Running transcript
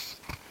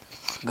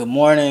Good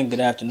morning, good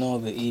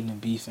afternoon, good evening,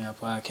 B-Fan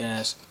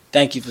Podcast.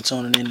 Thank you for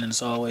tuning in, and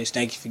as always,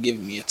 thank you for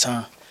giving me your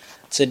time.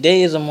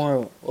 Today is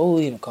what will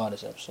we even call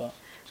this episode?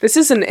 This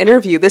is an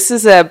interview. This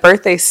is a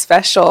birthday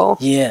special.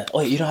 Yeah.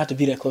 Oh, you don't have to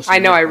be that close to I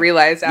know, I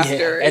realized realized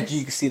after. Yeah, after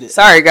you can see this.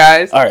 Sorry,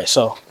 guys. All right,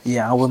 so,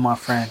 I'm with my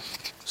friend,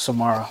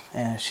 Samara,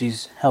 and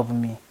she's help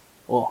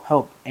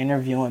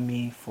interviewing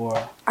me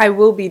for... I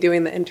will be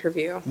doing the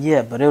interview.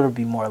 Yeah, but it'll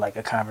be more like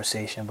a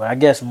conversation, but I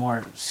guess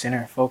more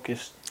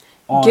center-focused.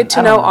 Get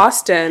to know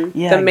Austin,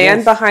 the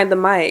man behind the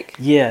mic.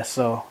 Yeah,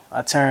 so I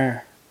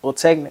I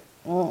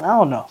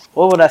don't know.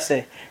 What would I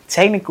say?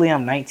 Technically,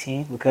 I'm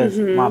 19 because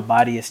my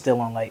body is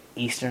still on,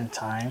 Eastern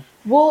time.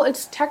 Well,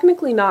 it's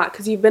technically not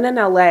because you've been in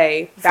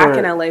LA, back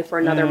in LA for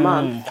another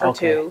month or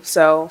two.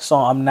 So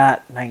I'm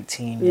not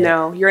 19 yet.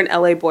 No, you're an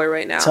LA boy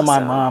right now. To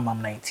my mom,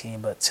 I'm 19,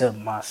 but to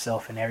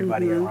myself and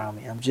everybody around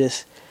me,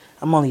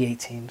 I'm only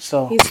 18.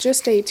 So he's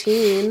just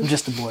 18. I'm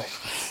just a boy.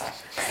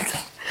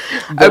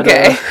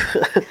 Okay.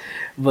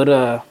 But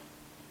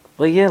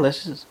yeah,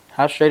 let's just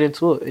hop straight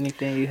into it.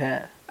 Anything you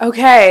had?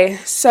 Okay,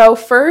 so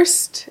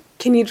first,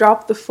 can you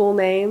drop the full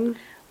name,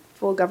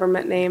 full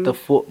government name?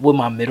 With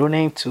my middle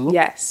name too?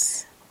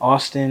 Yes.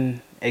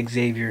 Austin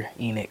Xavier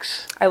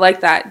Enoex. I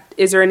like that.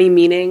 Is there any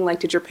meaning?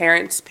 Did your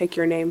parents pick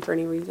your name for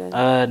any reason?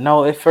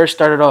 No, it first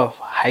started off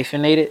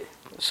hyphenated,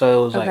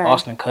 so it was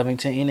Austin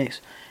Covington Enoex.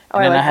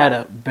 And then I had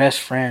a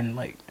best friend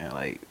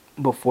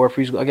before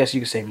preschool, I guess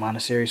you could say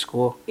Montessori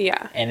school.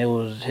 Yeah. And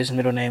his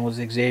middle name was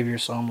Xavier,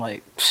 so I'm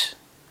like,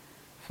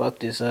 fuck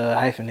this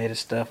hyphenated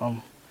stuff.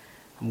 I'm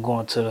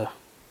going to the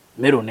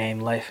middle name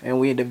life, and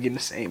we end up getting the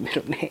same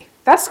middle name.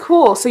 That's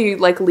cool. So you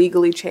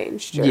legally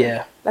changed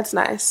Yeah. That's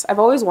nice. I've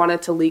always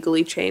wanted to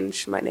legally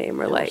change my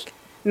name or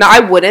no,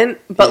 I wouldn't,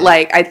 but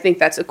I think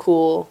that's a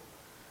cool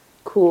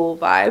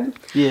vibe.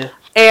 Yeah.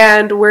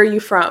 And where are you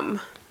from?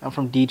 I'm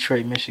from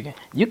Detroit, Michigan.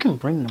 You can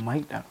bring the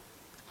mic down.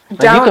 You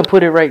could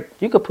put it right.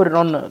 You could put it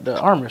on the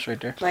armrest right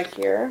there.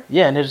 Here?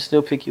 Yeah, and it'll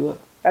still pick you up.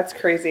 That's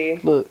crazy.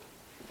 Look,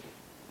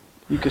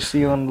 you can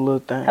see on the little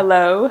thing.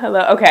 Hello.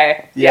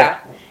 Okay. Yeah.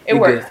 It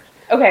works.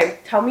 Good. Okay,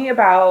 tell me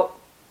about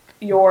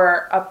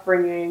your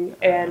upbringing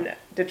in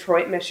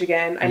Detroit,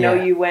 Michigan. I know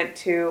you went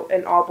to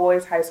an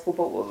all-boys high school,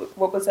 but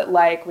what was it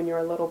like when you were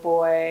a little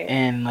boy?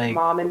 And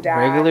mom and dad,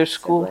 regular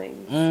school.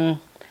 Siblings?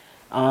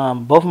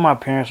 Both of my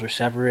parents were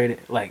separated,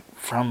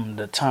 from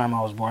the time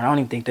I was born. I don't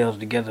even think they was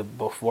together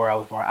before I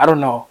was born. I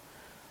don't know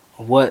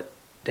what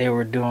they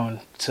were doing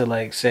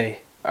to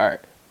say, all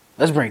right,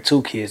 let's bring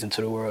two kids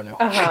into the world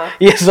now.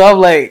 Yeah, so I'm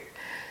like,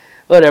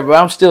 whatever.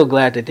 I'm still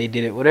glad that they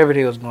did it. Whatever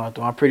they was going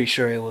through, I'm pretty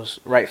sure it was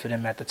right for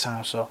them at the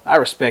time. So I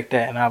respect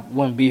that, and I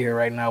wouldn't be here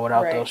right now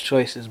without those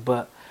choices.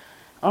 But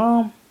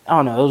I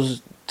don't know.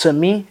 To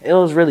me, it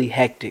was really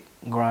hectic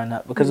growing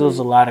up because it was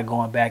a lot of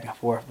going back and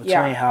forth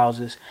between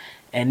houses.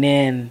 And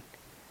then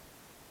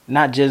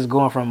not just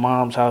going from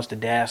mom's house to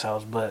dad's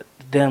house, but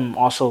them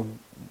also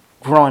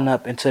growing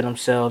up into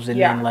themselves and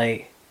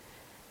then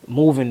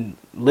moving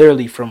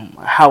literally from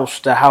house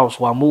to house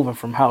while moving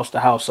from house to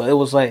house. So it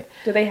was like...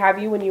 Did they have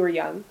you when you were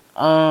young?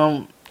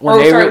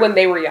 When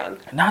they were young.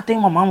 No, I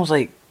think my mom was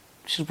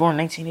she was born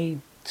in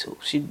 1982.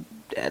 She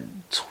at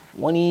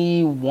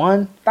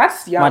 21.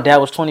 That's young. My dad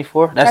was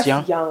 24. That's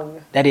young.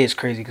 Young. That is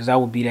crazy because I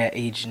will be that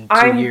age in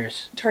 2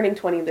 years. I'm turning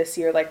 20 this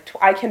year.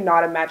 I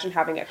cannot imagine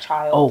having a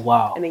child. Oh,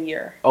 wow. In a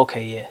year.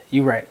 Okay, yeah,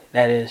 you're right.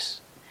 That is,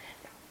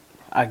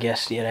 I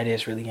guess, that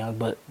is really young.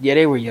 But yeah,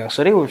 they were young,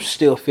 so they were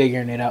still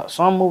figuring it out.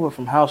 So I'm moving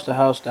from house to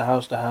house to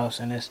house to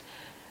house, and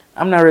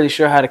I'm not really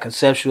sure how to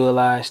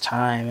conceptualize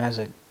time as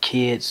a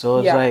kid. So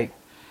it's I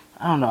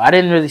don't know. I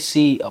didn't really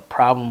see a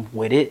problem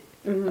with it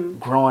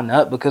growing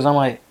up because I'm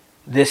like,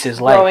 this is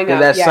life. Because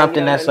that's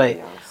something that's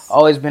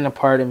always been a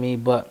part of me.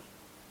 But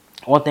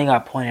one thing I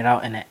pointed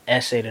out in the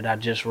essay that I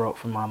just wrote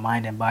for my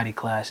mind and body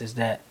class is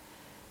that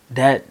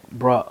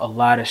brought a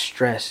lot of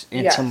stress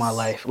into my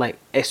life.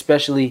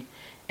 Especially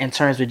in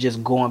terms of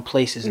just going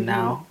places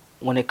now.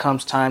 When it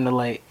comes time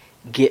to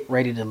get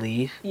ready to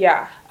leave.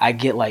 Yeah. I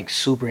get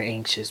super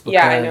anxious. Because,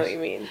 I know what you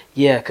mean.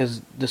 Yeah,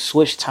 because the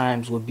switch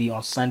times would be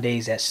on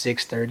Sundays at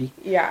 6:30.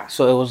 Yeah.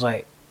 So it was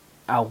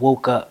I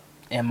woke up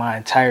and my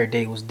entire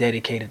day was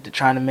dedicated to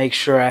trying to make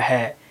sure I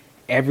had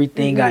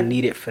everything I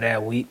needed for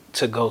that week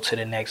to go to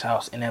the next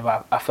house. And if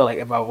I felt like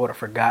if I would have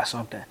forgot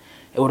something,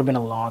 it would have been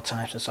a long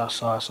time since I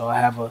saw it. So I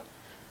have a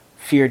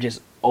fear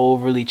just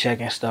overly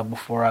checking stuff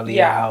before I leave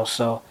the house.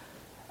 So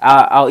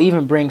I'll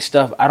even bring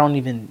stuff I don't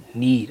even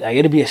need.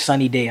 It'll be a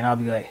sunny day and I'll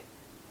be like,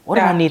 what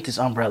if I need this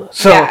umbrella?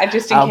 So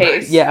just in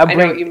case. Yeah, I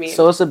know what you mean.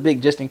 So it's a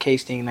big just in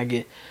case thing, and I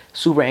get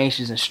super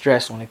anxious and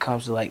stressed when it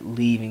comes to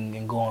leaving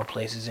and going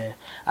places. And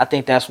I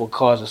think that's what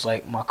causes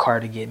my car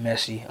to get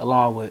messy,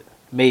 along with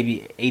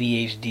maybe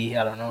ADHD.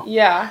 I don't know.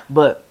 Yeah.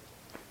 But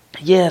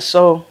yeah,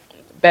 so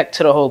back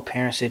to the whole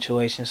parent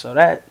situation. So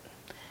that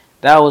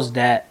was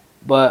that.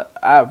 But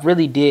I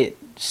really did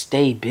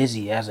stay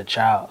busy as a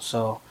child.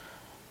 So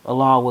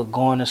along with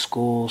going to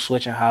school,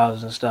 switching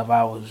houses and stuff,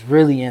 I was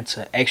really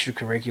into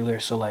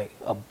extracurricular. So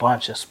a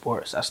bunch of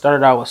sports. I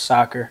started out with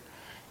soccer.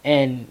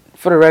 And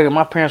for the record,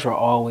 my parents were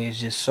always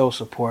just so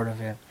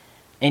supportive in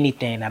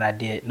anything that I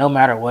did, no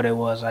matter what it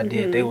was I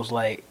did. They Mm-hmm. was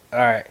like, all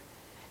right,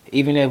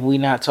 even if we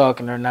not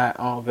talking or not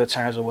on good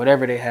terms or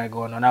whatever they had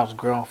going on, that was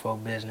grown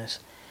folk business.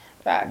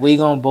 We Facts.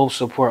 gonna both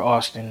support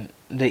Austin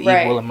the equal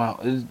Right.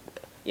 amount.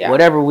 Yeah.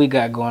 Whatever we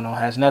got going on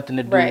has nothing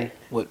to do Right.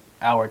 with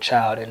our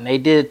child, and they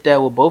did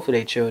that with both of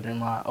their children,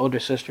 my older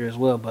sister as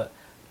well. But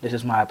this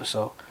is my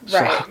episode,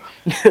 so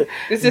Right.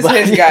 This is but,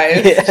 his,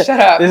 guys. yeah, Shut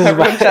up. this is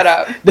Everyone my, shut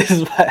up. This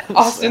is my episode.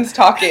 Austin's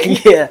talking.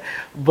 Yeah,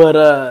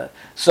 but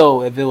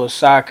so if it was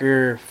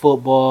soccer,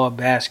 football,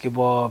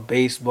 basketball,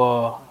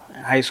 baseball,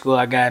 in high school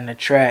I got in the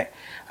track.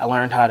 I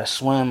learned how to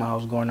swim. I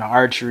was going to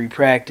archery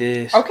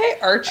practice. Okay,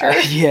 Archer.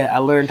 Yeah, I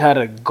learned how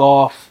to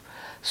golf.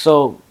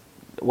 So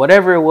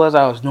whatever it was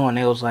I was doing,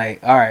 it was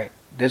like, all right,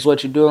 this is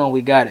what you're doing,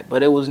 we got it.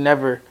 But it was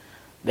never,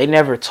 they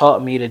never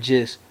taught me to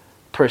just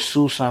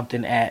pursue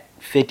something at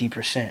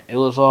 50%. It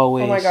was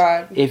always, Oh my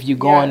God. if you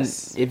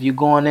Yes.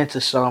 going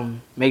into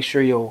something, make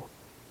sure your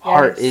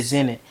heart Yes. is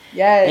in it.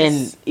 Yes.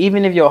 And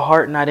even if your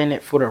heart not in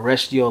it for the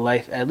rest of your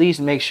life, at least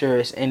make sure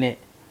it's in it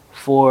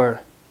for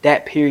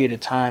that period of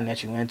time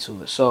that you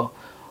into it. So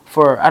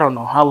for I don't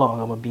know how long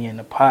I'm gonna be in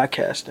the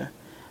podcasting,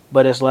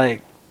 but it's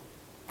like,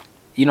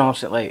 you know what I'm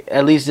saying? Like,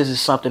 at least this is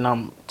something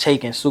I'm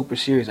taking super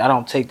serious. I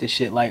don't take this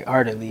shit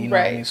lightheartedly, you know what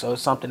I Right. mean? So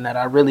it's something that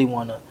I really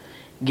want to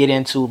get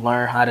into,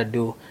 learn how to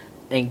do,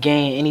 and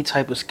gain any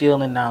type of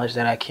skill and knowledge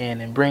that I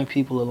can and bring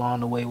people along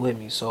the way with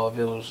me. So if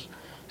it was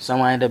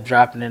something I end up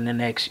dropping in the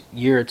next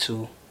year or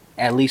two,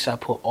 at least I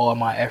put all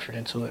my effort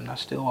into it and I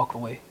still walk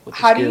away with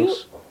the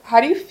skills. How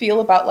do you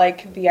feel about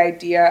like the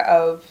idea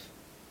of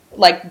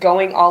like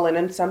going all in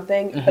on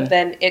something, Mhm. but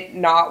then it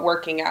not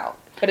working out?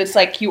 But it's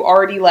like you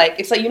already like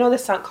it's like, you know, the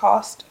sunk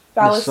cost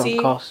fallacy, The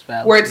sunk cost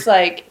fallacy. where it's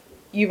like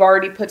you've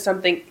already put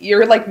something,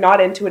 you're like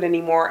not into it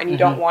anymore, and you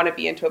don't want to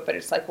be into it, but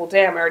it's like, well,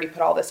 damn, I already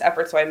put all this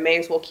effort, so I may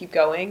as well keep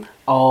going.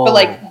 Oh, But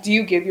like, do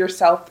you give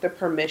yourself the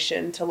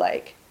permission to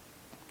like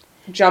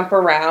jump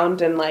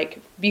around and like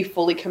be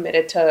fully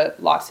committed to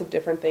lots of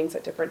different things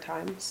at different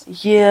times?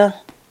 yeah,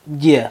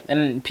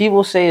 and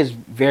people say it's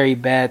very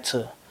bad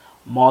to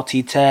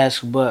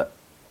multitask, but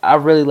I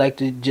really like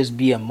to just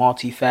be a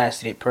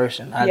multifaceted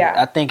person. Yeah.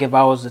 I think if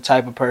I was the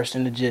type of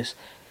person to just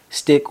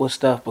stick with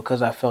stuff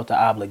because I felt the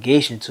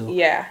obligation to,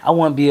 Yeah. I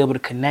wouldn't be able to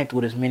connect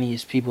with as many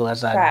as people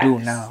as I do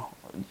Facts. now.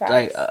 Facts.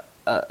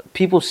 Like,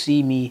 people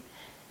see me,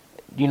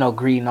 you know,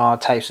 greeting all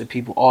types of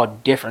people, all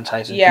different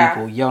types of Yeah.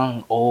 people,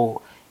 young,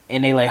 old,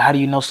 and they like, how do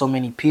you know so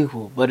many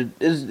people? But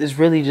it's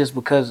really just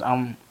because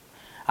I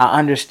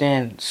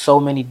understand so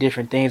many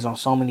different things on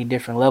so many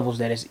different levels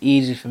that it's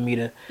easy for me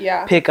to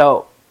Yeah. pick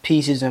out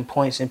pieces and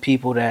points and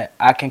people that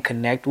I can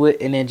connect with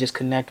and then just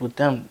connect with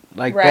them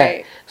like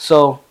Right. that.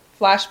 So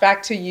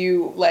Flashback to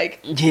you like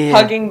yeah,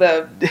 hugging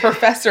the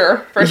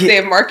professor first Yeah. day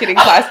of marketing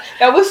class.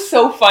 That was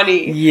so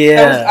funny.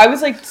 Yeah. I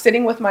was like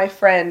sitting with my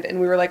friend and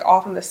we were like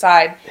off on the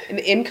side, and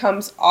in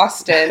comes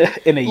Austin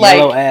in a like,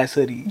 yellow ass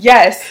hoodie.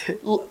 Yes,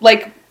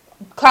 like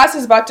class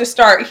is about to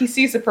start. He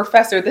sees the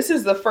professor. This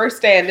is the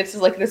first day, and this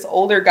is like this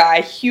older guy,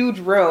 huge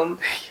room.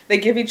 They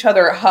give each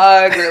other a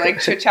hug or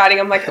like chit chatting.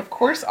 I'm like, of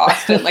course,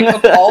 Austin. Like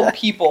of all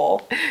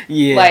people,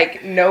 Yeah,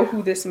 like know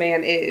who this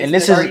man is. And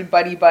this They're is-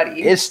 already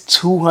buddy. it's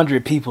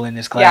 200 people in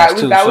this class Yeah, it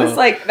was, too. that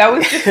so.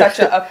 was just such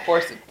a of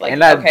course like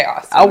And okay,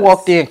 Austin. I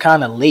walked in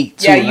kind of late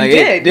too. Yeah, you like,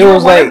 did. It You were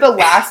was one like of the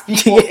last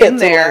people in to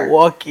there.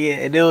 walk in,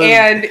 and it was.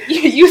 And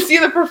you see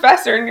the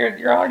professor, and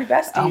you're already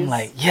besties. I'm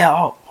like, yeah,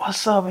 oh,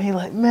 what's up? And he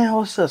like, man,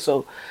 what's up?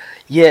 So,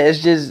 yeah, it's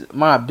just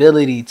my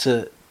ability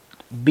to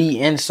be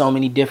in so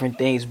many different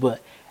things,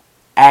 but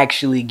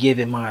actually give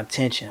it my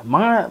attention.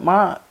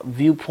 My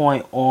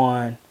viewpoint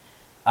on,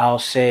 I'll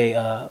say,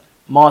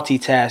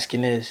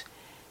 multitasking is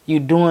you're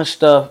doing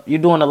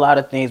a lot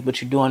of things,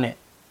 but you're doing it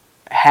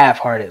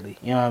half-heartedly.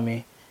 You know what I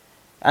mean?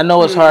 I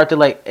know it's hard to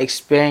like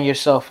expand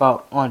yourself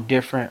out on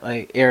different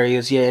like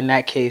areas. Yeah, in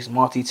that case,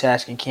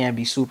 multitasking can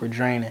be super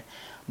draining.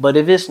 But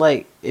if it's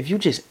like if you're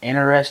just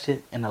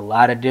interested in a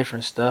lot of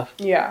different stuff,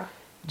 yeah,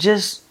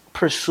 just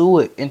pursue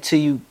it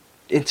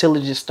until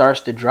it just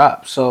starts to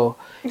drop. So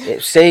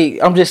say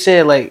I'm just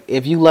saying, like,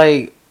 if you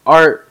like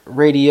art,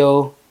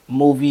 radio,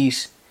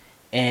 movies,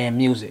 and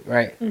music,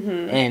 right?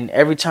 And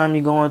every time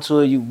you go into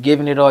it, you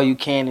giving it all you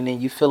can, and then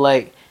you feel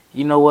like,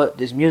 you know what,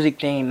 this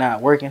music thing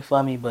not working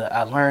for me, but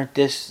I learned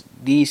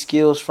these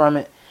skills from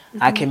it.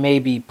 I can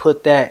maybe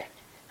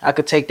I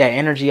could take that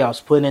energy I was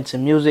putting into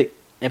music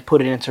and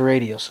put it into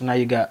radio. So now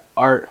you got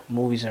art,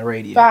 movies, and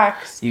radio.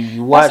 facts.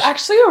 You watch. That's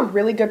actually a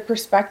really good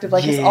perspective.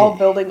 Like it's Yeah. all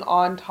building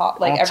on top.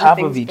 Like On top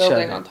of everything's each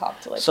building other. on top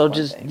to like. So one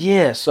just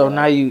thing. So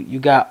now you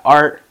got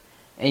art,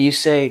 and you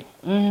say,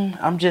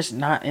 I'm just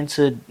not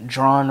into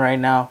drawing right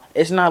now.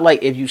 It's not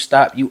like if you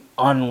stop, you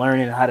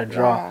unlearning how to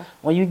draw. Yeah.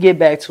 When you get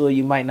back to it,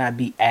 you might not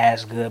be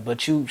as good,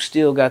 but you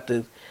still got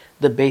the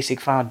basic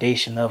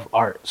foundation of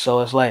art. So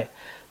it's like,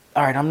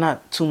 all right, I'm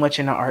not too much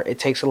into art. It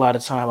takes a lot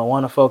of time. I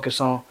want to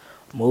focus on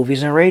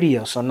movies and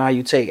radio. So now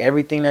you take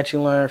everything that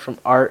you learn from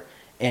art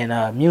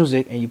and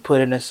music, and you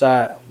put it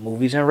inside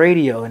movies and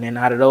radio, and then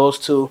out of those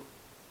two,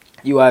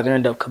 You either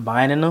end up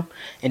combining them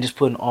and just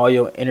putting all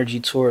your energy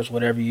towards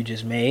whatever you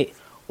just made,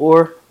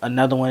 or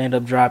another one end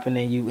up dropping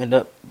and you end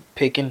up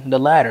picking the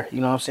latter.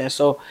 You know what I'm saying?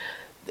 So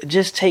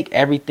just take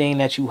everything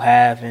that you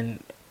have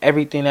and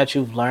everything that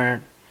you've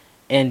learned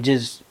and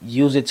just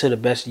use it to the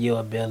best of your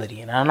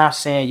ability. And I'm not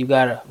saying you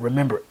gotta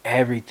remember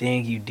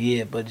everything you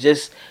did, but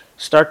just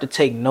start to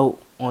take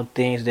note on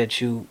things that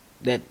shit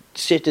that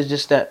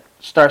just that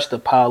starts to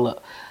pile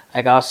up.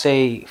 Like I'll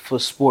say for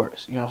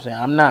sports, you know what I'm saying?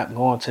 I'm not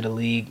going to the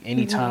league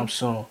anytime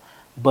soon,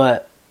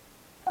 but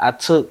I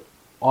took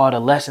all the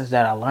lessons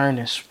that I learned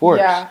in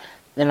sports Yeah.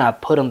 and I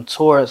put them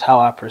towards how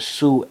I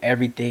pursue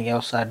everything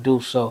else I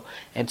do. So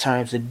in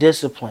terms of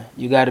discipline,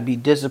 you got to be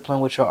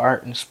disciplined with your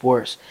art and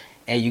sports,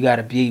 and you got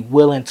to be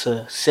willing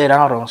to sit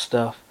out on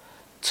stuff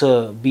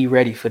to be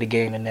ready for the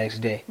game the next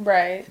day.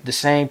 Right. The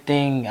same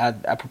thing, I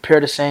prepare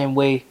the same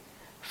way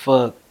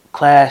for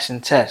class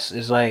and tests.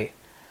 It's like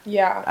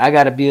Yeah. I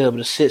got to be able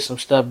to sit some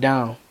stuff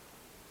down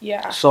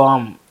Yeah. so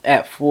I'm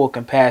at full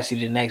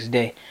capacity the next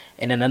day.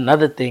 And then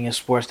another thing in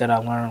sports that I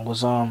learned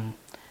was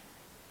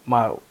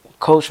my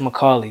coach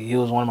McCauley. He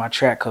was one of my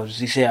track coaches.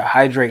 He said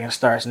hydrating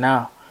starts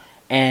now,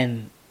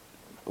 and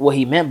what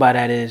he meant by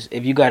that is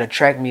if you got a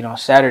track meet on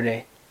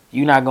Saturday,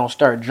 you're not gonna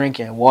start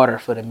drinking water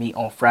for the meet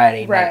on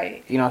Friday night.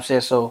 Right. You know what I'm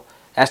saying? So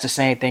that's the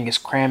same thing as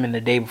cramming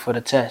the day before the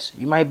test.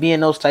 You might be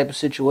in those type of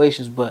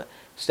situations, but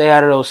stay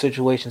out of those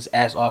situations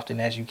as often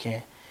as you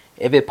can.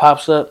 If it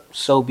pops up,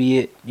 so be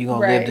it. You're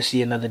gonna live to Right.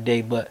 see another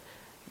day, but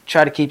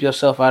try to keep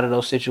yourself out of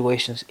those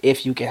situations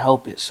if you can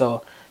help it.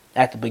 So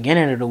at the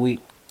beginning of the week,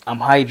 I'm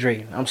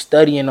hydrating. I'm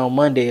studying on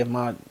Monday if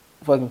my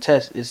fucking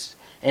test is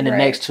in the Right.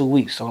 next 2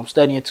 weeks. So I'm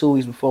studying 2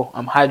 weeks before.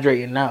 I'm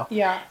hydrating now.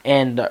 Yeah.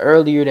 And the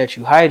earlier that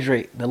you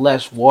hydrate, the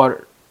less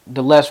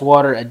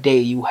water a day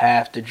you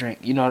have to drink.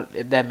 You know,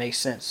 if that makes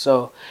sense.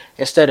 So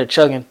instead of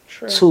chugging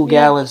True. 2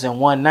 gallons in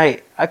one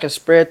night, I can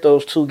spread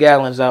those 2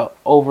 gallons out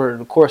over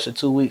the course of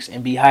 2 weeks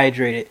and be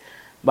hydrated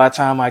by the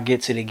time I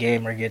get to the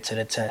game or get to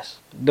the test.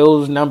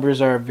 Those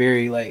numbers are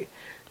very like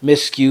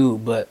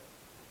miscued, but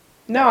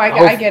No,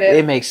 I get it.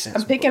 It makes sense.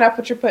 I'm picking up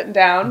what you're putting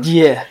down.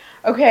 Yeah.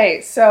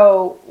 Okay,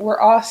 so we're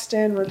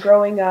Austin. We're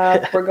growing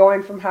up. We're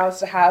going from house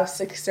to house.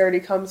 6:30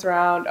 comes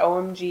around.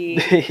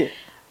 OMG.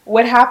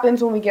 What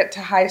happens when we get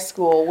to high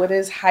school? What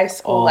is high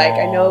school like?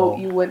 I know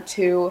you went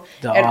to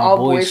The an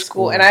all-boys all-boys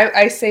school. And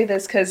I say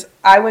this because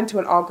I went to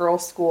an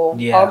all-girls school.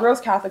 Yeah.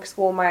 All-girls Catholic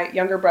school. My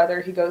younger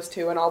brother, he goes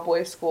to an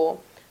all-boys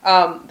school.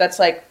 That's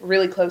like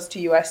really close to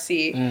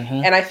USC.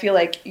 Mhm. And I feel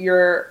like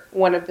you're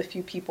one of the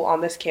few people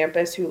on this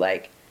campus who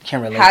like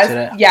Can relate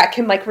to that.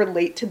 can like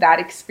relate to that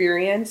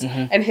experience.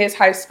 Mhm. And his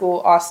high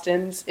school,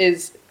 Austin's,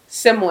 is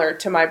similar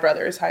to my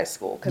brother's high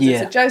school because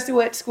it's a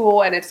Jesuit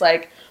school and it's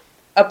like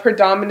a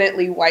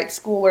predominantly white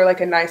school or like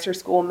a nicer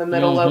school in the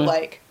middle of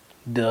like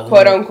The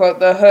quote hood. unquote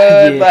the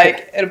hood, Yeah.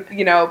 like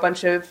a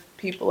bunch of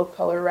people of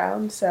color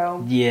around.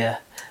 So Yeah.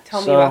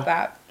 tell me about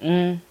that.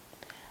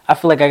 I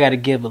feel like I got to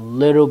give a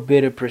little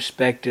bit of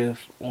perspective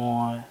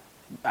on,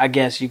 I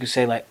guess you could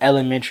say, like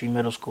elementary,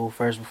 middle school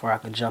first before I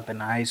could jump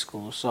into high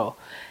school. So,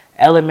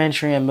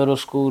 elementary and middle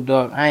school,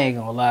 dog, I ain't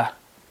gonna lie,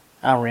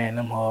 I ran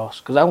them halls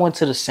because I went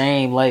to the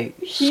same like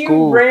You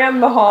school.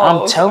 ran the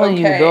halls. I'm telling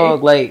you, okay.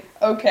 dog, like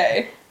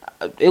Okay.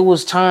 it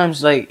was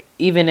times like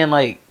even in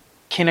like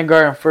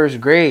kindergarten,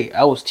 first grade,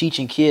 I was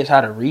teaching kids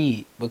how to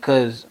read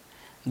because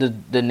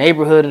the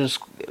neighborhood of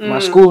my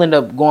school ended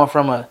up going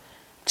from a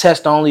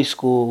test only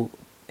school,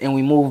 and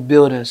we moved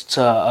buildings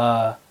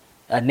to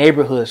a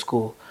neighborhood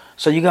school.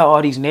 So you got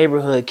all these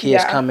neighborhood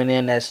kids coming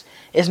in. It's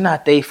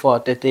not their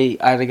fault that they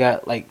either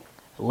got like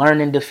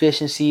learning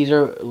deficiencies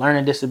or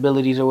learning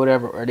disabilities or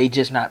whatever, or they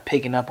just not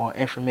picking up on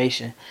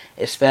information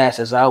as fast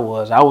as I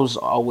was. I was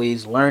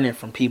always learning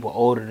from people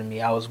older than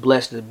me. I was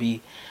blessed to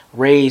be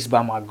raised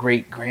by my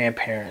great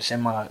grandparents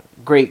and my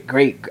great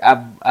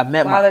I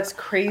met Wow, that's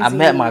crazy. I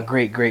met my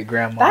great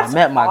grandma. That's I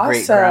met my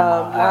great grandma.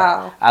 awesome.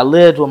 Wow. I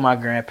lived with my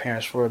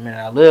grandparents for a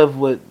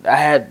minute. I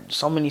had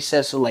so many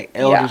sets of like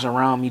elders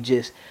around me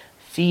just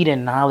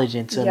feeding knowledge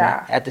into me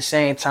at the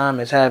same time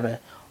as having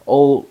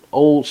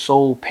old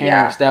soul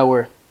parents that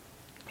were,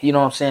 you know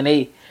what I'm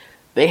saying,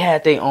 they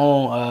had their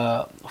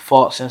own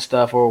faults and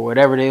stuff or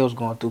whatever they was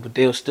going through, but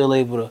they were still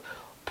able to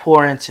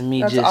pour into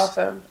me That's just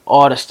awesome.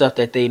 all the stuff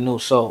that they knew.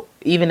 So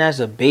even as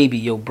a baby,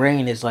 your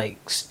brain is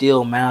like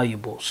still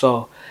malleable.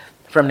 So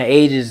from the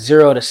ages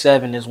 0 to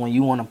 7 is when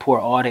you want to pour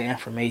all the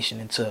information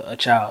into a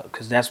child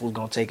because that's what's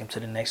going to take them to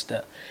the next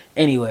step.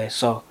 Anyway,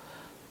 so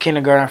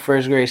kindergarten,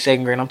 first grade,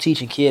 second grade, I'm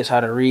teaching kids how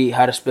to read,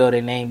 how to spell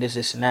their name,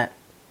 this and that.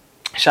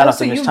 Shout out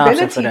to Miss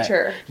Thompson for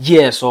that.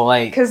 Yeah, so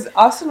like, because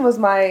Austin was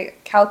my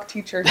calc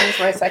teacher. He was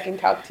my second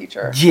calc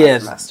teacher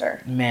yes, last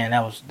semester. Man,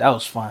 that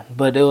was fun.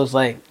 But it was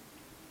like,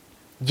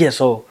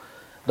 so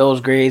those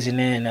grades, and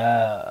then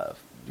 5th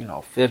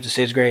to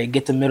 6th grade,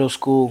 get to middle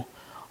school,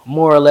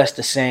 more or less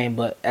the same.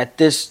 But at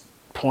this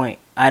point,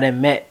 I done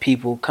met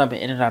people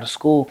coming in and out of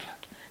school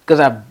because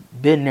I've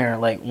been there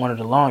like one of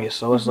the longest.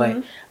 So it's like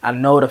Mhm. I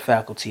know the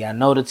faculty, I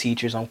know the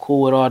teachers, I'm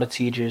cool with all the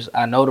teachers,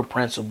 I know the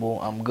principal,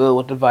 I'm good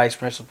with the vice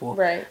principal,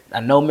 Right. I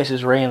know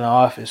Mrs. Ray in the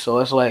office. So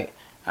it's like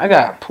I Yeah.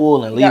 got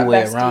pull and You got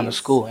leeway around the besties.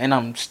 school, and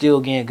I'm still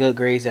getting good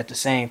grades at the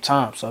same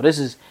time. So this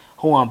is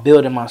who I'm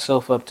building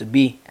myself up to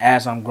be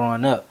as I'm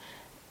growing up.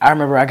 I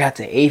remember I got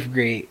to 8th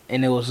grade,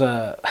 and it was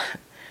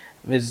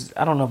Miss,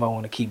 I don't know if I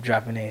want to keep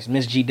dropping names.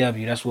 Miss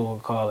GW, that's what we'll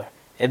call her.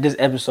 If this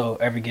episode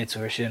ever get to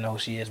her, she'll know who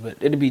she is. But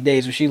it'll be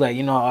days where she like,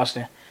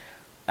 Austin,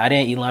 I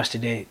didn't eat lunch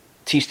today.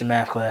 Teach the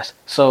math class.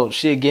 So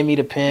she'd give me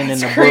the pen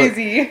and That's the book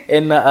crazy.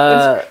 and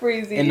That's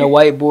crazy. the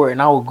whiteboard,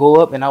 and I would go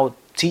up and I would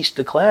teach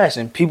the class,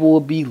 and people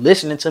would be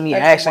listening to me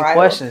That's asking wild.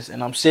 questions,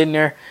 and I'm sitting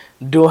there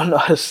doing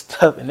all this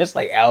stuff, and it's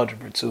like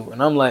algebra too,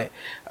 and I'm like,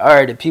 all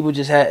right, the people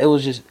it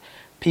was just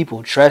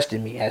people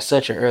trusted me at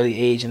such an early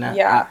age, and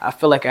Yeah. I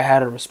feel like I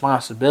had a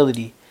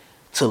responsibility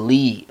to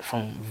lead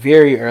from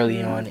very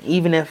early on,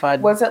 even if I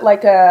Was it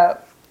like a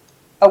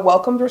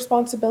welcomed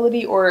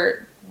responsibility,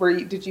 or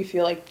did you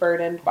feel like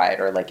burdened by it,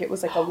 or like it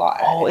was like a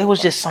lot? Oh, it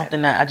was just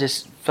something that I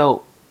just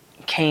felt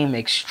came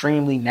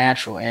extremely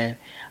natural, and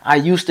I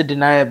used to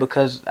deny it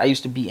because I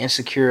used to be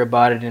insecure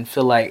about it and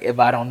feel like if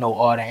I don't know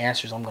all the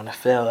answers, I'm gonna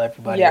fail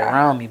everybody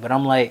around me. But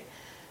I'm like,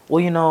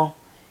 well,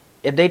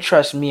 if they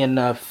trust me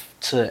enough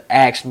to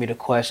ask me the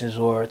questions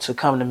or to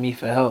come to me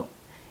for help,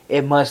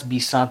 it must be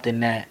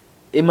something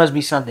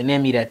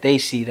in me that they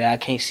see that I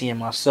can't see in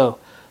myself.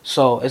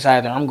 So it's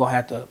either I'm gonna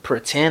have to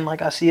pretend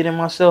like I see it in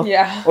myself,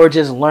 Yeah. or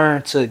just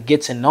learn to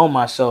get to know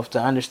myself to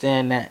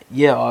understand that,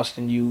 yeah,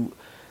 Austin, you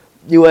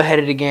ahead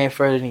of the game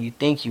further than you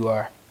think you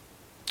are.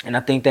 And I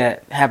think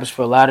that happens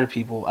for a lot of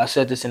people. I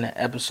said this in an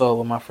episode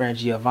with my friend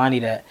Giovanni,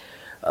 that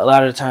a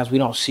lot of the times we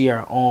don't see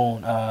our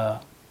own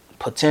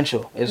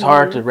potential. It's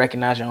hard to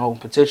recognize your own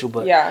potential,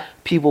 but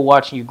people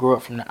watching you grow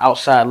up from the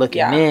outside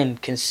looking in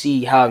can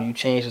see how you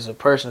change as a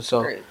person.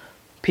 So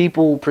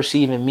people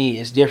perceiving me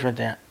is different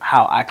than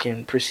how I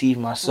can perceive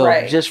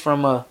myself. Just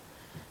from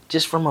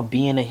a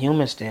being a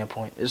human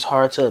standpoint, it's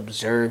hard to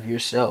observe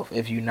yourself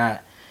if you're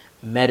not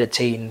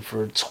meditating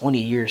for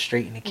 20 years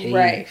straight in a cave.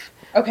 Right.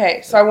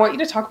 Okay, so I want you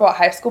to talk about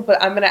high school,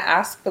 but I'm going to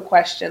ask the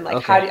question,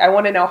 like, I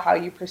want to know how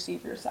you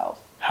perceive yourself.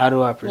 How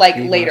do I perceive like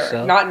later,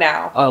 myself? not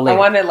now. Oh, later. I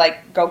want to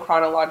like go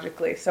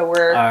chronologically. So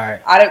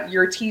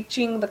you're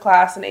teaching the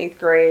class in 8th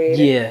grade.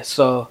 Yeah,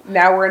 so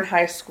now we're in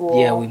high school.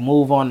 Yeah, we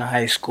move on to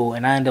high school,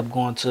 and I end up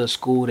going to a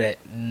school that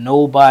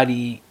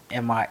nobody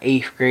in my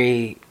 8th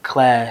grade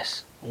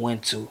class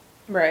went to.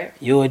 Right.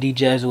 UAD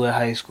Jesuit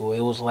High School.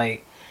 It was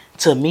like,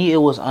 to me, it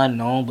was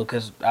unknown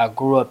because I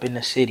grew up in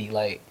the city,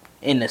 like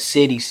in the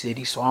city.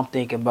 So I'm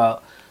thinking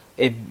about,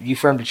 if you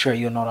from Detroit,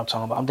 you'll know what I'm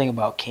talking about. I'm thinking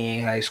about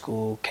King High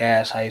School,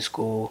 Cass High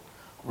School,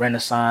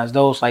 Renaissance.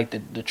 Those like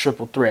the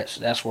triple threats.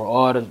 That's where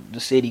all the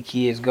city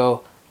kids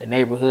go. The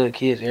neighborhood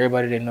kids,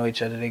 everybody that know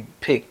each other, they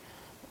pick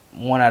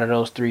one out of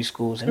those 3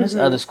 schools. And there's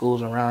other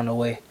schools around the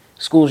way.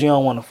 Schools you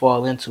don't want to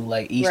fall into,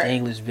 like East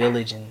English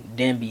Village and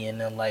Denby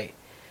and them. Like,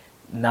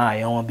 nah,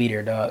 you don't want to be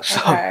there, dog.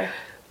 So,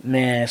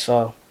 man,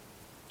 so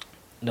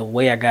the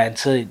way I got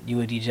into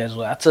UAD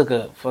Jesuit, I took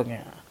a fucking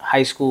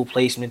high school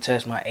placement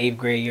test my 8th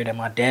grade year that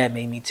my dad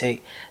made me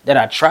take, that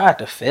I tried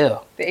to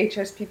fail. The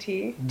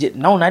HSPT?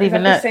 No, not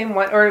even that. The same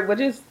one, or what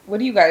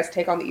do you guys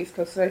take on the East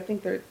Coast? Because I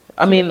think they're.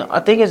 I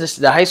think it's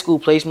the high school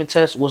placement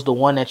test was the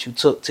one that you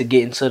took to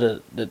get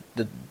into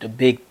the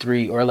big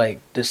 3 or like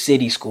the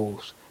city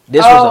schools.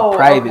 This was a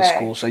private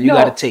school, so you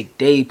got to take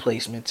day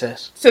placement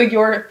tests. So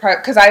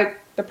because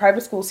the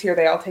private schools here,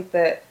 they all take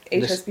the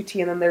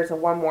HSPT, and then there's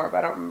one more, but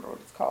I don't remember what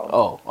it's called.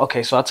 Oh,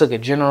 okay. So I took a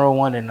general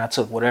one, and I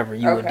took whatever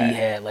UAD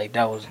had. Like,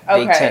 that was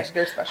big test.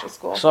 Their special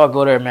school. So I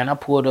go there, man. I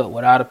pulled up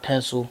without a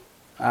pencil.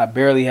 I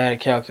barely had a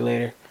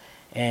calculator,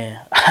 and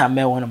I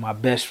met one of my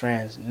best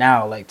friends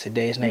now, like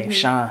today. His name's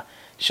Sean.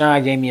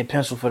 Sean gave me a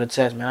pencil for the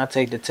test, man. I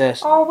take the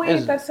test. Oh,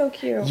 wait, that's so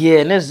cute. Yeah,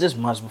 and this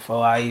months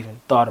before I even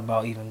thought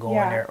about even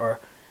going there or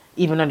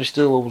even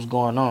understood what was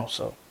going on.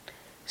 So,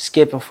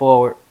 skipping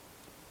forward,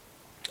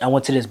 I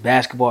went to this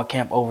basketball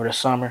camp over the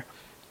summer,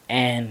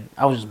 and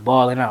I was just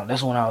balling out.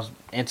 That's when I was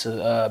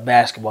into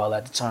basketball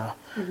at the time.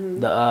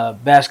 The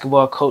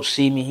basketball coach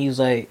see me. He's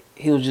like,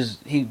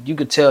 you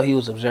could tell he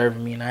was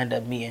observing me, and I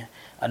ended up meeting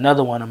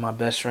another one of my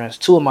best friends,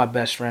 2 of my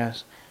best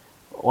friends.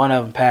 One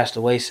of them passed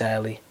away,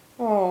 sadly.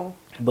 Oh.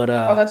 But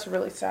that's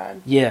really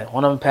sad. Yeah,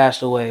 one of them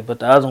passed away, but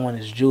the other one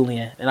is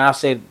Julian, and I'll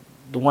say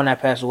the one that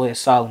passed away is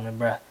Solomon,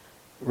 bruh.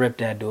 Rip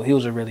that dude. He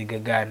was a really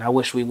good guy, and I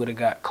wish we would have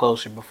got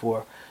closer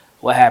before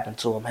what happened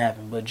to him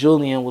happened. But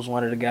Julian was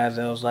one of the guys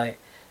that was like,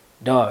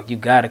 dog, you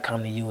gotta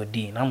come to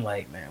UAD. And I'm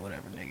like, man,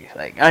 whatever, nigga.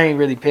 Like, I ain't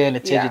really paying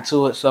attention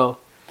to it. So,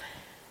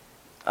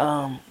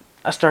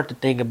 I start to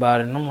think about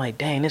it, and I'm like,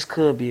 dang, this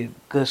could be a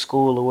good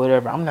school or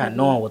whatever. I'm not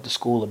knowing what the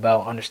school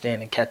about,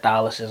 understanding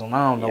Catholicism.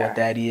 I don't know what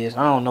that is.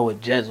 I don't know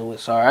what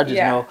Jesuits are. I just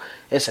know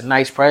it's a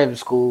nice private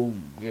school.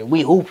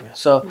 We hooping.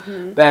 So,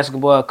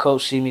 basketball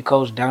coach see me,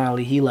 Coach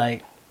Donnelly. He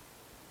like,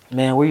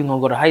 man, where you gonna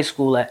go to high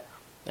school at?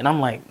 And I'm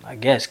like, I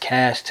guess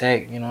Cass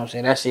Tech. You know what I'm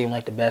saying? That seemed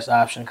like the best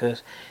option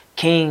because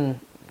King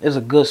it's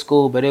a good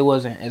school, but it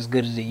wasn't as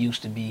good as it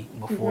used to be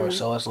before. Mhm.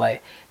 So it's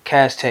like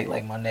Cass Tech,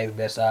 like my next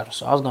best option.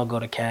 So I was gonna go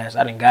to Cass.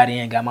 I didn't got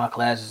in, got my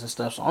classes and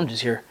stuff. So I'm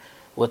just here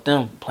with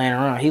them playing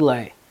around. He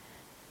like,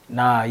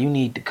 nah, you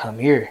need to come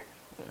here.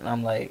 And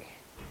I'm like,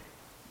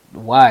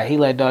 why? He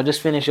like, dog,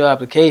 just finish your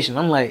application.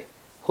 I'm like,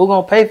 who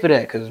gonna pay for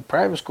that? Cause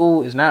private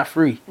school is not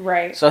free.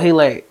 Right. So he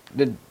like,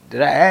 did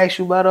I ask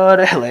you about all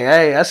that? Like,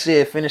 hey, I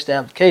said finish the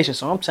application.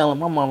 So I'm telling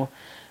my mama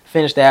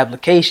finish the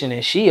application,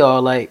 and she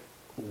all like,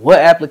 what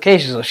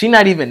application? So she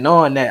not even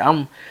knowing that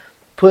I'm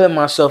putting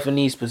myself in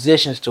these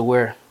positions to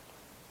where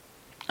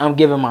I'm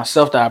giving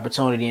myself the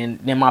opportunity, and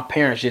then my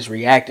parents just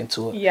reacting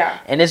to it. Yeah.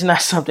 And it's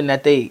not something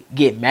that they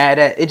get mad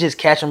at. It just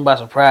catch them by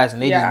surprise,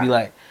 and they just be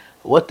like,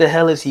 what the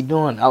hell is he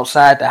doing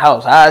outside the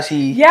house? How is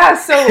he? Yeah,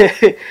 so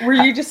were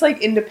you just like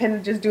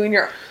independent, just doing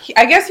your...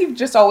 I guess you've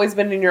just always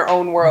been in your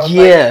own world.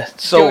 Yeah, like,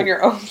 so doing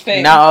your own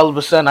thing. now all of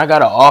a sudden I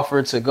got an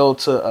offer to go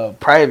to a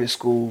private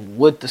school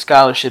with the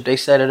scholarship. They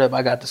set it up.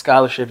 I got the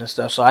scholarship and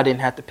stuff, so I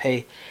didn't have to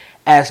pay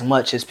as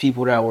much as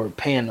people that were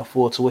paying the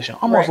full tuition.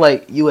 Almost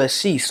like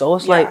USC. So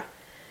it's like,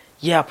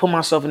 yeah, I put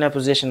myself in that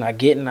position. I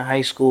get into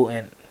high school,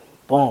 and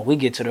boom, we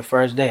get to the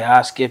first day.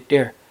 I skip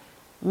there.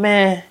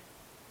 Man,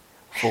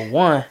 for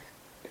one,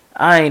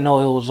 I ain't know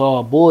it was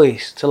all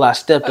boys till I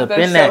stepped up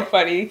in there. that. So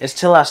funny. It's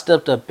till I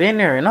stepped up in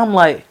there, and I'm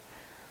like,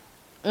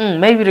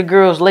 maybe the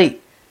girls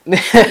late.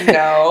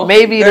 No,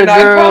 maybe the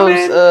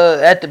girls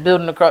at the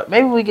building across.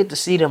 Maybe we get to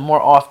see them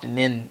more often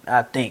than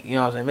I think. You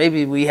know what I'm saying?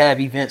 Maybe we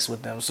have events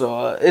with them.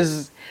 So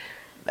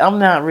I'm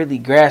not really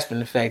grasping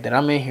the fact that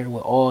I'm in here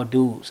with all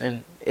dudes,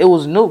 and it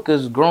was new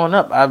because growing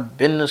up, I've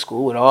been to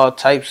school with all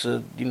types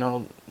of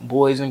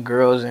boys and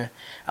girls, and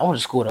I went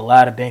to school with a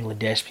lot of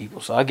Bangladesh people.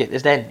 So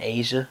is that in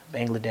Asia,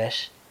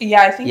 Bangladesh?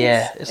 Yeah, I think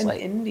it's in like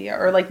India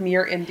or like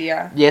near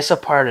India. Yeah, it's a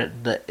part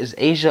of is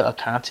Asia a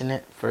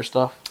continent, first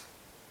off?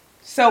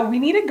 So we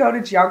need to go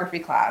to geography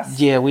class.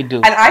 Yeah, we do.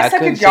 And I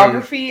suck at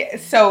geography,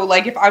 so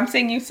like if I'm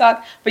saying you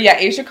suck, but yeah,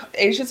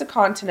 Asia's a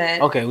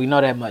continent. Okay, we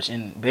know that much.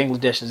 And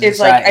Bangladesh is it's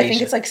inside like Asia. I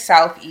think it's like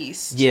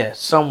southeast. Yeah,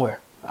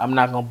 somewhere. I'm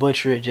not gonna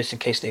butcher it just in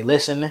case they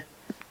listening.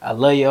 I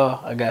love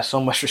y'all. I got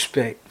so much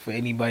respect for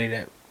anybody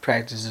that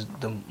practices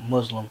the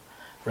Muslim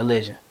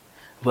religion.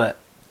 But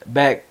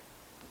back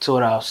to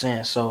what I was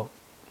saying. So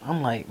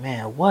I'm like,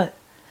 man, what?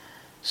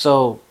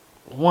 So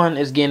one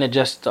is getting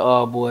adjusted to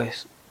all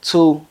boys.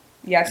 Two.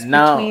 Yes,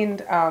 between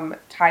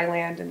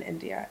Thailand and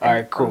India. And, all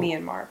right, cool. Or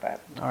Myanmar,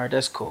 but. All right,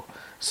 that's cool.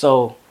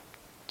 So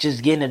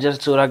just getting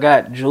adjusted to it. I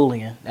got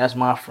Julian. That's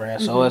my friend.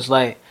 Mm-hmm. So it's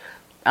like,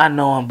 I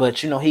know him, but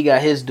he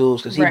got his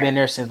dudes because he been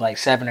there since like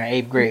 7th or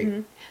 8th grade.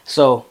 Mm-hmm.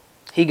 So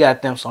he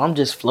got them. So I'm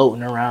just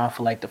floating around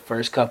for like the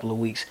first couple of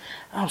weeks.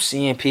 I'm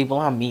seeing people.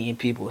 I'm meeting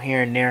people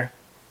here and there.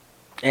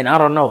 And I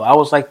don't know. I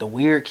was like the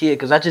weird kid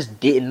because I just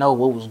didn't know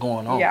what was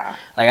going on. Yeah.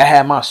 Like I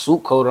had my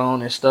suit coat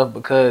on and stuff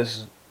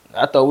because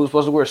I thought we were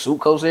supposed to wear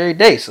suit coats every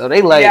day. So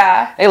they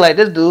like,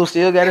 this dude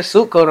still got a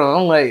suit coat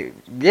on. I'm like,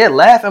 yeah,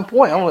 laughing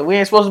point. I'm like, we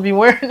ain't supposed to be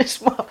wearing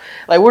this.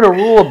 Like, where the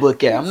rule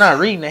book at? I'm not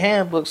reading the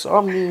handbook, so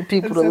I'm needing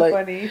people That's to so like.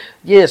 Funny.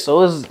 Yeah,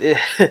 so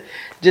it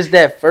just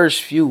that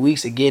first few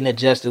weeks of getting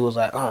adjusted was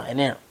like, and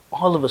then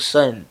all of a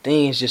sudden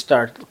things just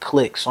started to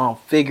click. So I'm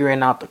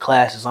figuring out the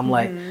classes. I'm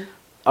like,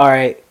 all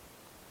right,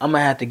 I'm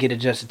gonna have to get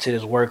adjusted to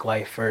this work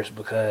life first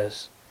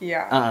because.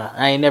 Yeah.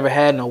 I ain't never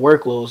had no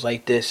workloads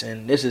like this,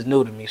 and this is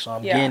new to me, so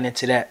I'm getting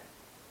into that.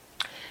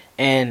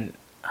 And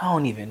I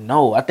don't even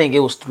know. I think it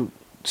was through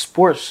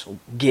sports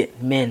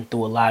get men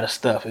through a lot of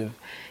stuff.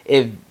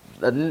 If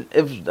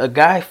a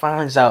guy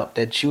finds out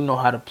that you know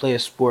how to play a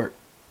sport,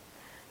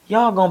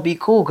 y'all gonna be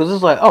cool because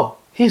it's like, oh,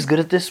 he's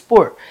good at this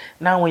sport.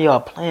 Now when y'all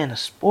playing a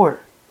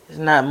sport, it's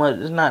not much.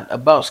 It's not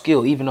about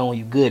skill. Even though when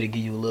you're good, it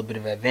give you a little bit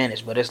of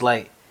advantage. But it's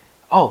like.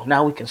 Oh,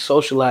 now we can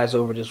socialize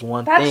over this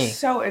one thing. That's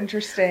so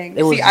interesting.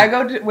 See, I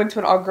went to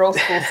an all-girls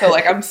school, so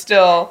like I'm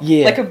still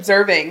like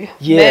observing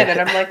men, and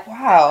I'm like,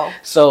 wow.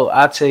 So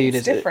I'll tell you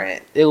this.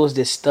 Different. It was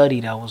this study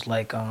that was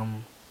like,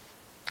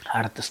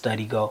 how did the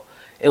study go?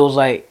 It was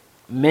like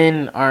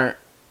men aren't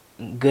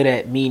good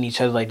at meeting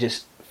each other like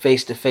just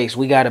face to face.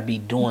 We got to be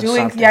doing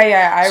something.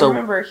 Yeah. I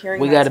remember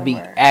hearing. We got to be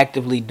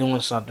actively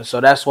doing something.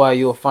 So that's why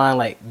you'll find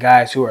like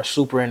guys who are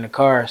super into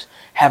cars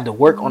have to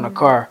work on the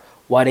car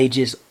while they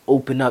just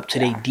open up to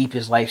their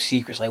deepest life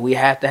secrets. Like we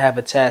have to have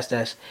a task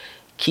that's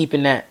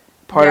keeping that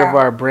part of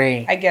our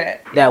brain. I get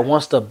it. That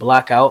wants to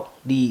block out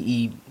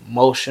the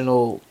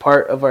emotional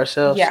part of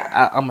ourselves.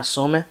 Yeah. I'm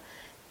assuming,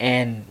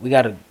 and we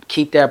got to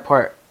keep that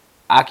part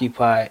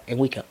occupied, and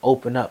we can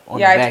open up on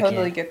the back end. Yeah, I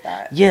totally get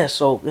that. Yeah,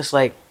 so it's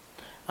like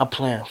I'm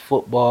playing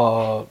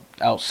football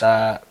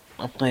outside.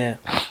 I'm playing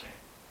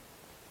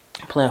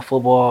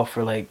football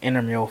for like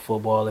intramural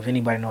football. If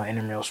anybody know what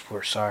intramural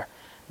sports are.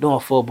 Doing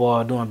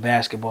football, doing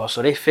basketball.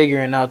 So they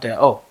figuring out that,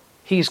 oh,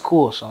 he's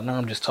cool. So now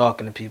I'm just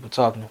talking to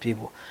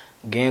people.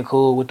 Getting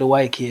cool with the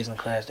white kids in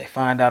class. They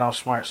find out I'm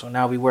smart. So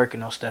now we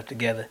working on stuff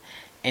together.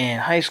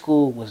 And high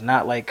school was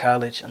not like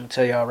college. I'm going to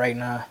tell y'all right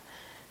now.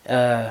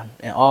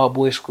 In all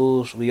boys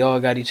schools, we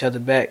all got each other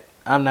back.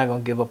 I'm not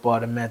going to give up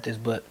all the methods,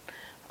 but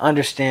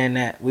understand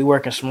that we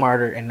working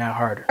smarter and not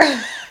harder.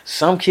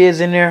 Some kids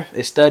in there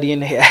is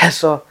studying their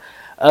ass off.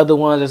 Other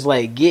ones is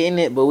like getting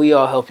it, but we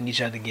all helping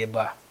each other get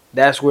by.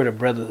 That's where the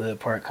brotherhood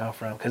part come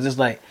from. Cause it's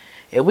like,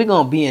 if we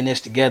gonna be in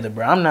this together,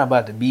 bro, I'm not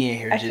about to be in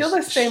here I just feel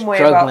the same way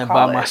struggling about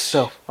by college.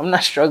 myself. I'm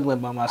not struggling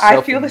by myself.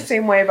 I feel the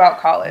same way about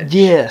college.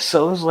 Yeah,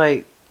 so it's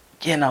like,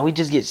 we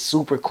just get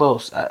super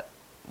close.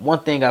 One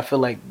thing I feel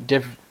like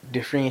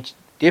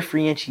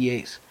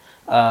differentiates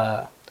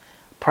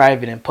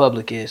private and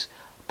public is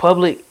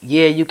public.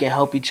 Yeah, you can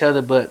help each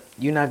other, but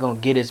you're not gonna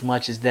get as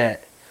much as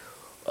that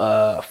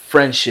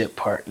friendship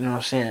part. You know what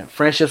I'm saying?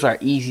 Friendships are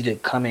easy to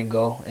come and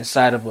go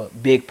inside of a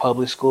big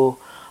public school,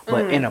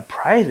 but in a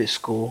private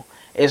school,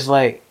 it's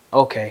like,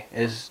 okay,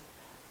 it's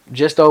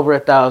just over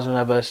 1,000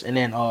 of us, and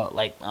then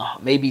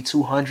maybe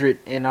 200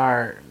 in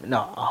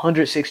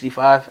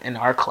 165 in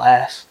our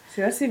class.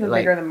 See, that's even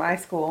Like, bigger than my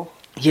school.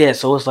 yeah,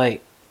 so it's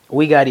like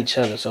we got each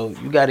other, so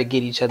you got to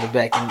get each other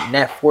back, and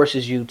that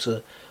forces you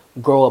to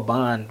grow a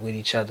bond with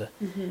each other.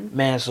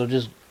 Man, so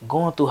just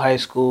going through high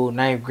school,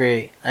 ninth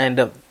grade, I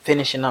ended up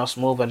finishing out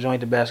smooth. I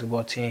joined the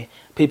basketball team.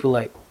 People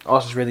like,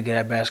 Austin's really good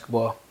at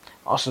basketball.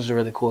 Austin's a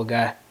really cool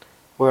guy.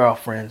 We're all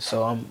friends,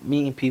 so I'm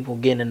meeting people,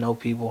 getting to know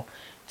people.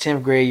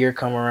 10th grade year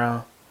come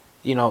around,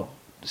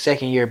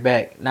 second year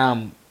back, now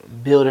I'm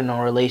building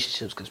on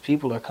relationships because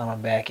people are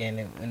coming back in,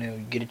 and then we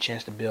get a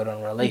chance to build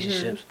on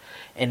relationships.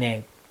 And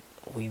then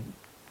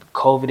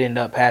COVID ended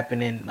up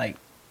happening,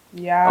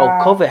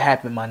 COVID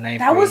happened my ninth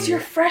grade. That was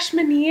your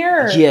freshman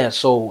year. Yeah,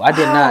 so I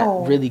did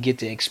not really get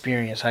to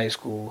experience high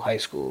school.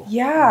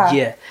 Yeah.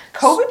 Yeah.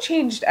 COVID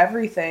changed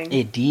everything.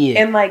 It did.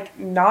 And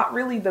not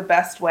really the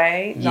best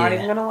way, not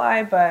even gonna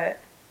lie, but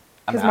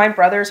because my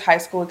brother's high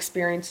school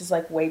experience is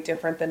way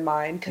different than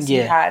mine because he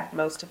had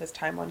most of his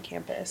time on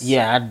campus.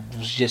 Yeah, I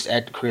was just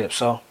at the crib.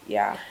 So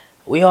yeah,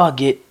 we all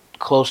get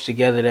close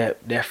together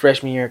that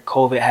freshman year.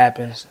 COVID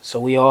happens.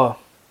 So we all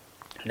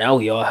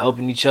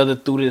helping each other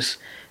through this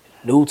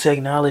new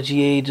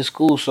technology age of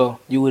school. So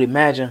you would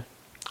imagine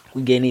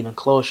we getting even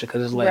closer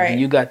because it's like,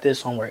 you got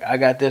this homework, I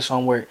got this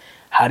homework.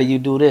 How do you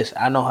do this?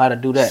 I know how to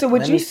do that. So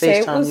would you say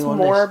it was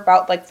more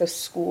about the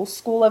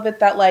school of it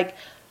that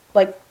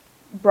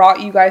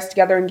brought you guys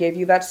together and gave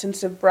you that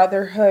sense of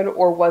brotherhood,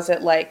 or was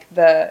it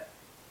the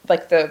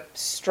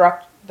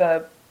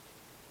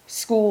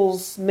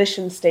school's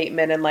mission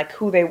statement and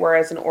who they were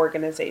as an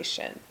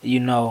organization?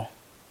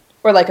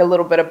 Or a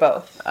little bit of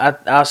both?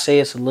 I'll say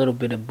it's a little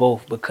bit of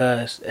both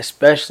because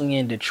especially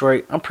in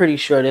Detroit, I'm pretty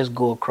sure this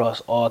go across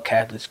all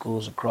Catholic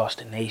schools across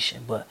the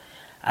nation. But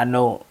I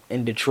know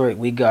in Detroit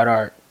we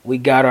got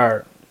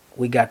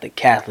the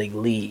Catholic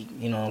League.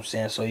 You know what I'm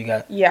saying? So you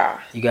got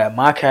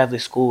my Catholic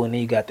school, and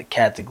then you got the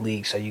Catholic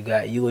League. So you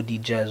got UOD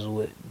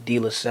Jesuit, De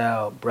La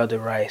Salle, Brother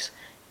Rice,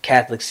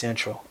 Catholic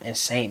Central, and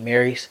St.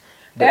 Mary's.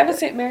 They have a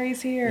St.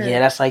 Mary's here. Yeah,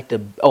 that's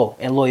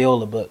and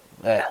Loyola, but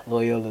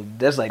Loyola,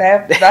 that's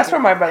that's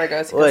where my brother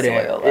goes to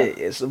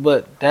Loyola.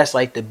 But that's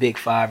the big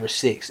 5 or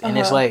 6, and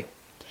it's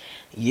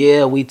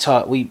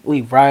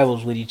we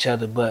rivals with each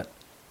other, but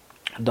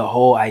the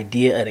whole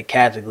idea of the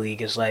Catholic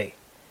League is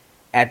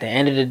at the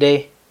end of the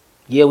day,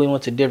 we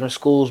went to different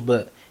schools,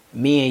 but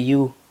me and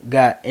you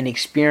got an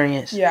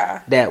experience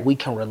that we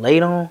can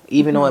relate on,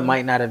 even though it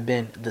might not have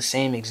been the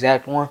same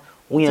exact one.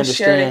 We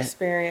understand shared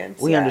experience.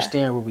 We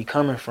understand where we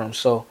coming from.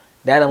 So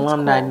that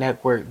alumni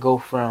network go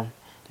from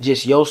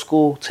just your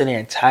school to the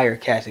entire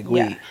Catholic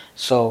League.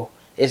 So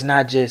it's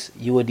not just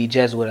UOD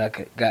Jesuit I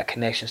got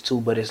connections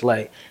to, but it's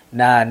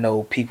now I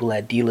know people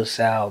at De La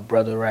Salle,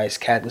 Brother Rice,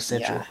 Catholic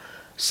Central,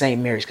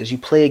 St. Mary's, because you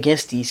play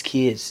against these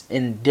kids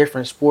in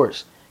different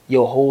sports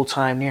your whole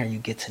time there, and you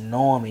get to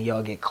know them, and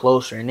y'all get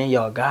closer, and then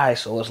y'all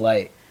guys. So it's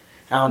I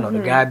don't know, the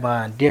guy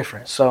bond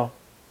different. So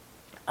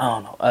I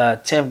don't know.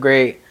 10th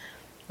grade,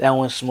 that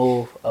went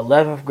smooth.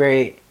 11th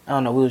grade, I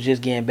don't know, we was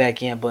just getting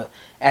back in, but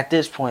at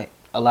this point,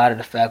 a lot of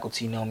the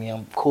faculty know me.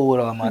 I'm cool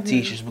with all my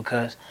teachers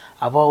because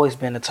I've always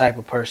been the type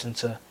of person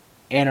to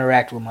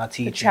interact with my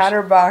teachers. The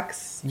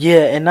chatterbox.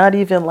 Yeah, and not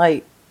even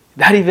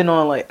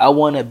on I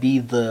want to be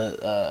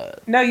the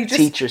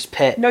teacher's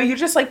pet. No, you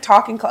just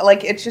talking.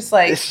 It's just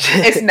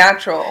it's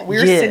natural. We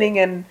were sitting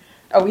in.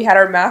 We had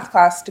our math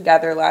class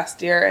together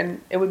last year,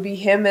 and it would be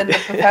him and the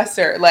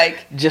professor,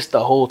 just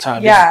the whole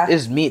time. Yeah,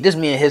 it's me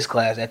and his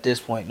class at this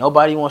point.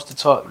 Nobody wants to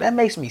talk. That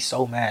makes me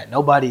so mad.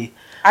 Nobody.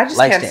 I just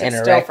can't sit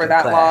still for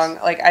that long.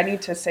 I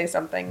need to say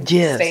something.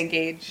 Yeah, stay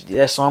engaged.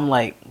 Yeah, so I'm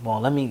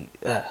let me.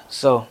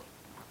 So,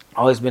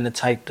 always been the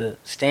type to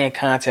stay in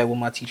contact with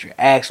my teacher,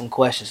 ask some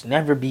questions,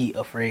 never be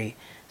afraid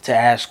to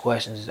ask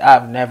questions.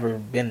 I've never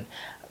been.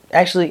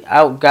 Actually,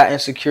 I got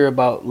insecure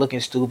about looking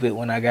stupid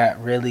when I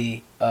got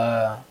really.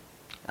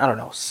 I don't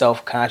know,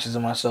 self-conscious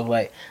of myself,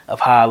 of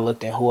how I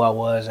looked and who I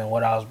was and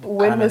what I was becoming.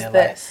 When was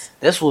this?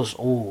 This was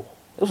 4th,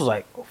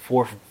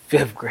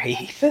 5th grade.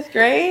 5th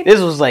grade? This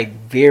was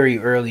very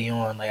early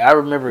on. I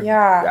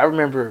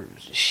remember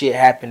shit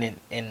happening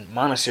in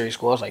Montessori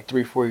school. I was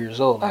 3, 4 years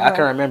old. I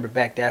can remember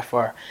back that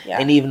far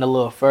and even a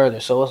little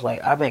further. So it's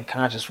I've been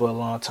conscious for a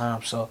long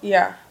time. So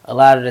a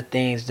lot of the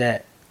things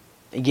that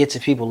and get to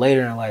people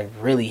later in life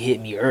really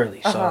hit me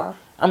early. So Uh-huh.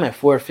 I'm in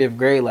 4th, 5th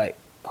grade. Like,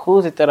 who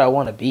is it that I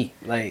want to be?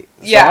 Like,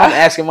 so Yeah. I'm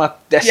asking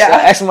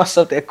asking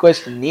myself that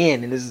question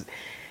then, and it's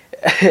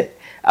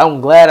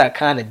I'm glad I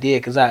kind of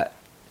did, because I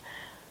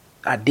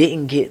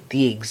didn't get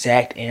the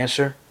exact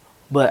answer,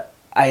 but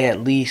I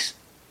at least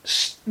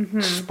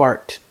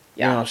sparked.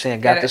 You know what I'm saying?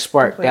 Got the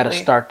spark. Got to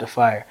start the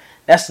fire.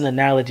 That's an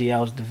analogy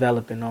I was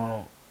developing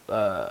on.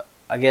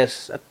 I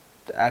guess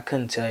I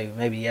couldn't tell you.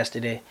 Maybe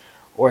yesterday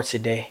or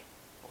today.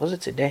 Was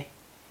it today?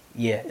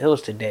 Yeah, it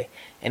was today.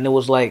 And it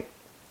was like,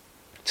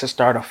 to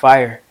start a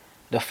fire,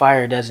 the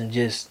fire doesn't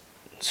just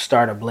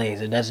start a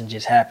blaze. It doesn't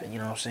just happen. You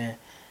know what I'm saying?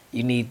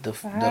 You need the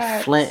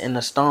flint and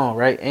the stone,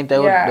 right? Ain't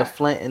that what the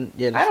flint and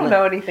the I don't flint?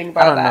 know anything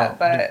about that,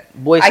 but the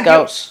Boy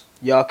Scouts,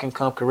 y'all can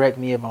come correct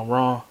me if I'm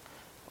wrong.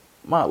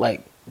 My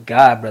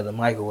God brother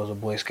Michael was a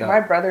Boy Scout. My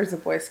brother's a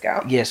Boy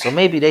Scout. Yeah, so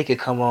maybe they could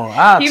come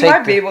on. He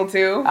might be able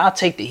to. I'll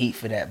take the heat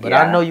for that, but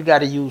I know you got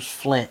to use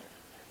flint.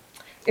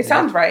 It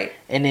sounds right.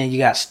 And then you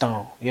got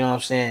stone. You know what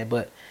I'm saying?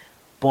 But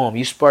boom,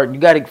 you spark. You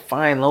got to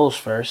find those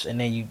first, and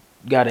then you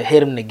got to hit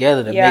them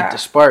together to make the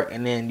spark,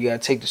 and then you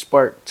got to take the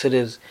spark to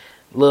this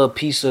little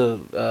piece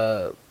of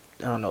I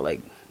don't know,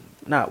 like,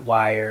 not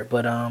wire,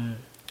 but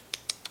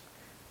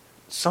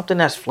something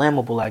that's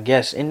flammable, I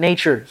guess, in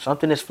nature.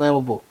 Something that's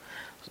flammable,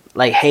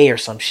 like hay or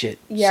some shit.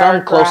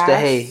 Something close to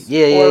hay.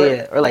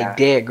 Yeah. Or like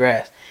dead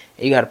grass.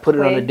 And you got to put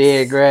it on the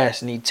dead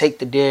grass, and you take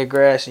the dead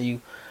grass and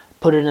you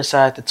put it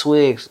inside the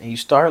twigs, and you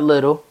start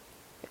little,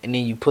 and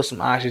then you put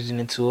some oxygen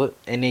into it,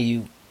 and then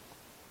you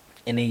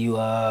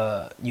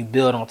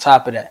build on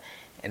top of that.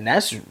 And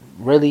that's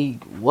really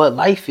what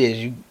life is.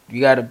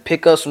 You got to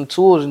pick up some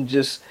tools and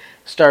just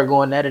start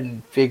going at it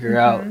and figure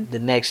out the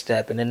next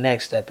step and the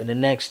next step and the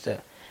next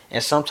step.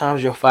 And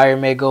sometimes your fire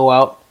may go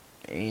out,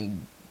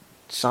 and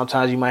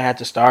sometimes you might have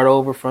to start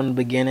over from the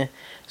beginning.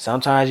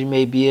 Sometimes you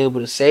may be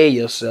able to save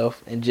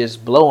yourself and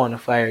just blow on the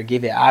fire,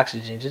 give it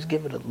oxygen, just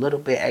give it a little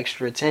bit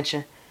extra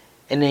attention,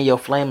 and then your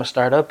flame will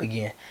start up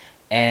again.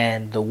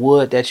 And the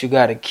wood that you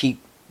got to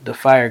keep the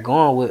fire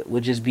going with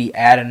would just be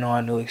adding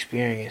on new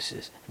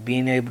experiences,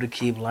 being able to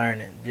keep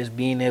learning, just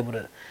being able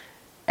to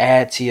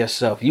add to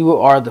yourself. You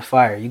are the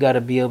fire. You got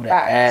to be able to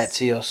add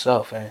to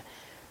yourself, and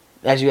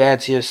as you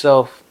add to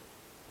yourself,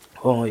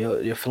 well,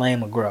 your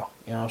flame will grow.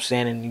 You know what I'm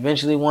saying? And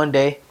eventually one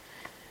day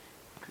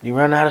you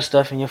run out of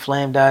stuff and your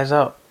flame dies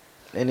out,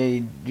 and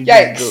then you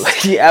just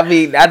go. Yeah, I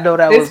mean, I know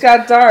that this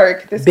got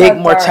dark. This big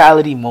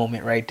mortality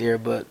moment right there,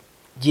 but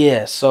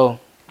yeah. So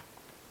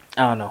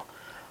I don't know.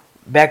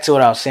 Back to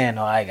what I was saying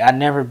though, like, I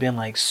never been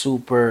like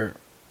super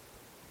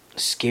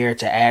scared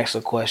to ask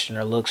a question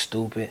or look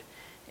stupid,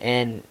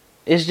 and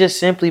it's just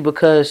simply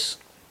because,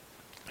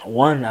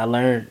 one, I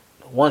learned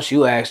once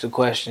you ask the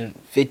question,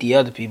 50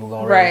 other people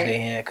gonna raise their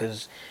hand,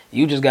 because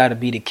you just got to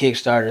be the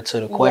kickstarter to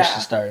the question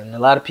starter. And a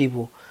lot of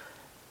people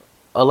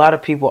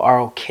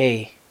are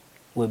okay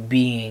with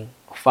being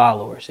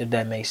followers, if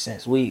that makes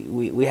sense.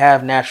 We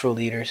have natural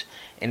leaders,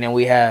 and then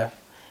we have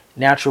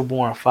natural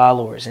born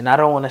followers. And I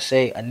don't want to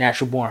say a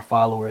natural born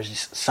follower is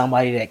just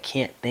somebody that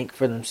can't think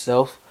for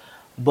themselves,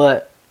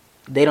 but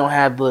they don't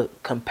have the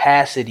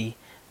capacity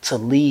to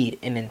lead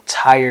an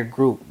entire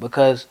group,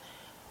 because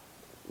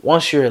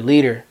once you're a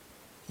leader,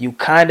 you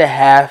kind of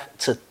have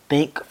to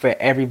think for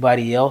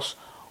everybody else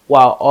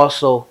while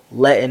also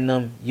letting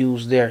them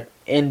use their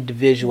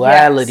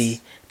individuality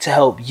to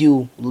help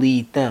you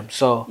lead them.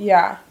 So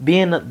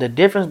being the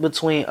difference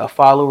between a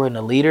follower and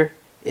a leader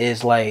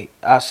is, like,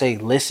 I say,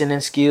 listening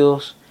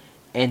skills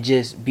and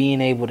just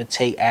being able to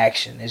take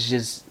action. It's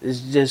just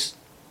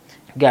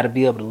you got to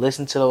be able to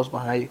listen to those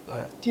behind you. Go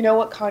ahead. Do you know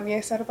what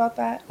Kanye said about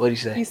that? What did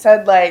he say? He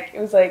said, like, it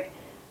was like,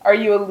 are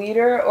you a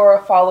leader or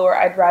a follower?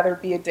 I'd rather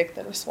be a dick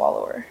than a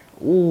swallower.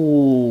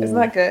 Ooh. Isn't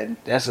that good?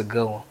 That's a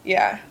good one.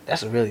 Yeah.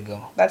 That's a really good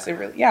one. That's a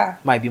really, yeah.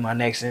 Might be my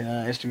next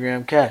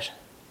Instagram caption.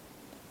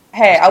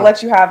 Hey, I'll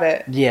let you have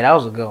it. Yeah, that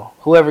was a good one.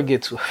 Whoever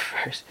gets to it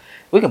first.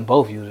 We can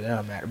both use it. It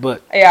don't matter.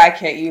 But yeah, I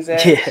can't use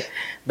it. Yeah.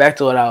 Back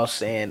to what I was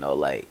saying, though.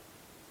 Like,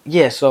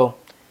 yeah, so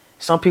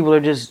some people are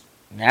just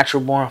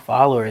natural born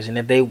followers. And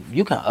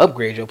you can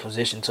upgrade your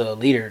position to a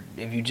leader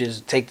if you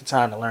just take the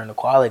time to learn the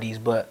qualities.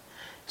 But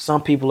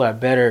some people are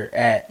better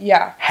at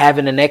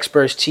having an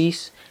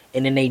expertise,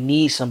 and then they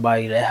need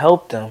somebody to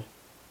help them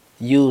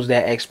use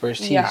that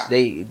expertise.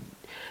 Yeah.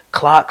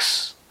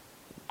 Clocks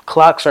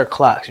are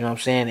clocks, you know what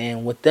I'm saying?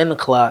 And within the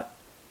clock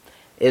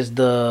is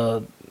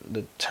the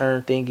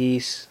turn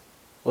thingies.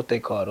 What they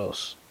call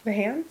those? The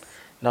hands?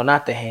 No,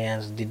 not the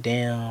hands.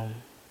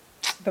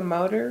 The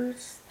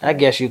motors? I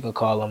guess you could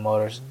call them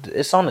motors.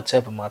 It's on the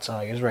tip of my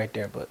tongue. It's right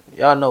there, but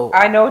y'all know.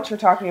 I know what you're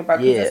talking about,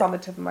 because it's on the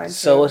tip of mine too.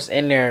 So it's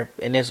in there,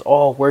 and it's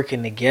all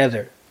working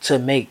together to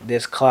make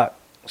this clock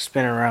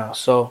spin around.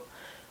 So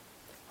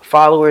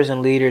followers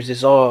and leaders,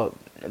 it's all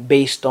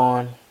based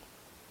on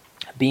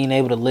being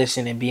able to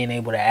listen and being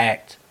able to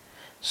act.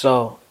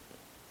 So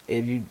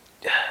if you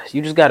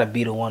just got to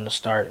be the one to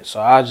start it.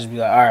 So I'll just be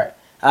like, all right,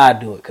 I'll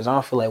do it, because I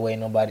don't feel like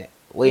waiting on nobody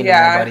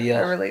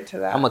else. I relate to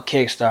that. I'm a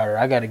Kickstarter.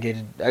 I gotta get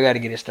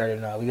it started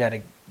now. We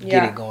gotta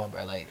get it going,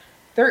 bro. Like,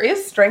 There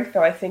is strength,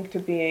 though, I think, to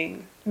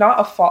being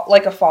not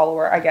like a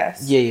follower, I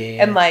guess.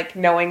 Yeah. And, like,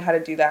 knowing how to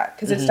do that.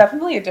 Because it's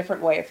definitely a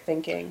different way of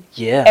thinking.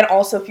 Yeah. And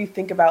also, if you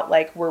think about,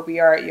 like, where we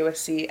are at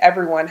USC,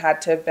 everyone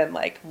had to have been,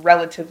 like,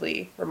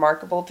 relatively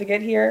remarkable to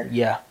get here.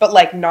 Yeah. But,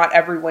 like, not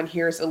everyone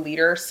here is a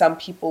leader. Some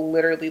people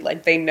literally,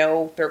 like, they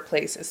know their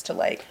place is to,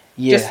 like,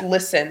 just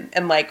listen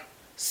and, like,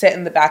 sit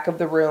in the back of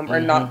the room or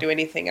not do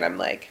anything. And I'm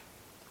like,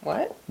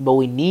 what? But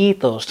we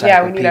need those type of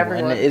people. Yeah, we need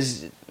everyone. And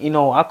it's, you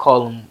know, I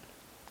call them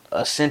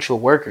essential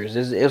workers.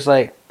 It's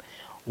like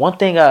one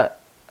thing I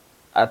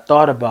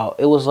thought about.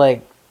 It was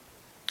like,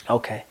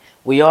 okay,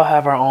 we all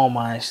have our own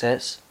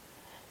mindsets.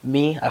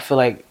 Me, I feel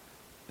like,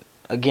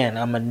 again,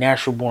 I'm a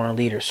natural born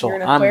leader, so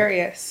You're an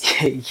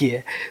Aquarius.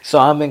 yeah. So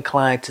I'm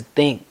inclined to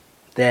think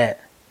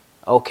that,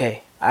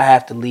 okay, I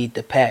have to lead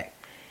the pack.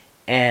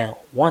 And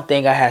one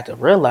thing I had to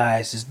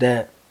realize is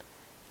that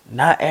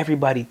not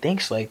everybody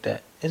thinks like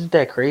that. Isn't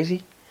that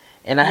crazy?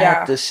 And I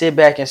have to sit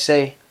back and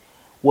say,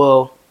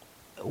 well,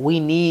 we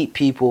need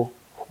people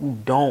who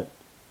don't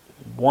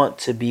want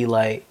to be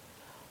like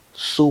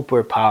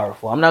super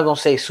powerful. I'm not going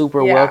to say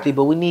super wealthy,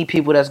 but we need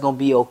people that's going to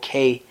be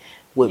okay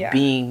with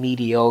being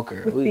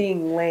mediocre. With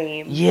being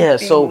lame. Yeah,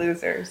 being so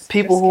losers.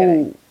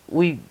 people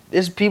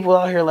there's people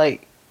out here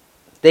like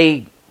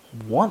they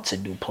want to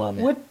do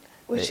plumbing.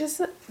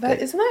 Isn't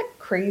that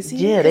crazy?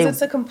 Yeah, because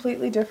it's a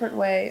completely different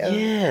way of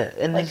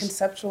and like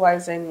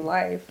conceptualizing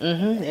life.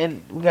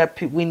 And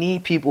we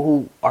need people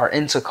who are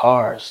into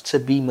cars to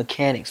be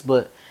mechanics,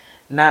 but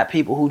not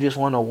people who just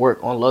want to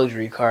work on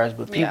luxury cars,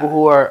 but people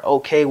who are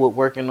okay with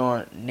working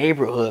on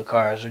neighborhood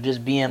cars or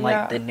just being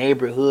like the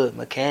neighborhood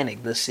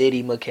mechanic, the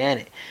city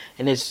mechanic.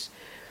 And it's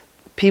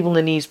people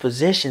in these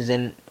positions,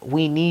 and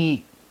we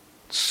need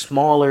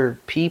smaller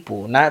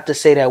people. Not to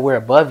say that we're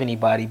above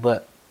anybody,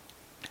 but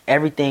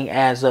everything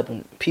adds up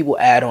and people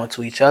add on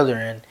to each other,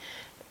 and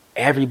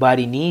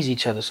everybody needs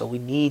each other. So we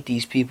need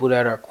these people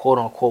that are quote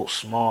unquote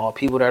small,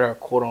 people that are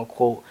quote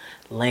unquote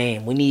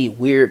lame. We need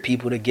weird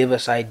people to give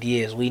us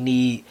ideas. We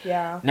need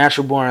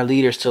natural born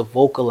leaders to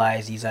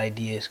vocalize these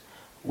ideas.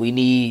 We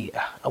need,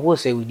 I would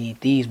say we need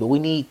thieves, but we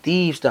need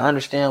thieves to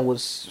understand what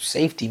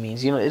safety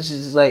means. You know, it's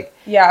just like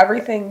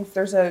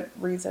there's a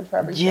reason for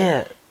everything.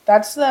 Yeah,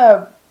 that's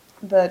the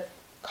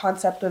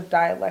concept of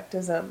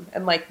dialectism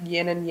and like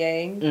yin and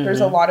yang. There's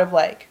a lot of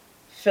like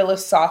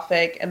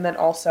philosophic and then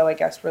also I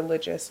guess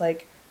religious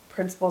like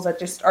principles that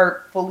just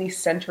are fully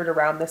centered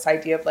around this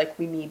idea of like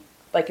we need,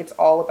 like it's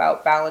all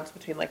about balance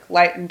between like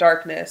light and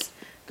darkness,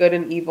 good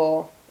and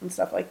evil and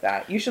stuff like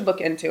that. You should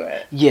look into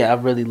it. Yeah, I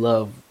really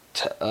love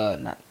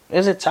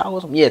is it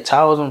Taoism? Yeah,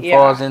 Taoism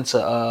falls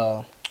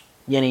into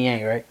yin and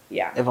yang, right?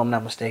 Yeah. If I'm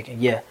not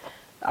mistaken. Yeah.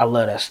 I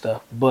love that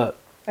stuff. But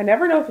I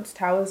never know if it's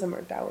Taoism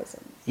or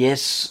Taoism.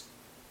 Yes,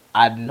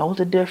 I know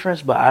the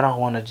difference, but I don't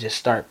want to just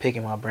start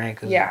picking my brain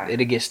because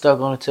it'll get stuck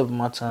on the tip of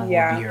my tongue.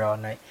 We'll be here all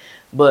night.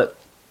 But,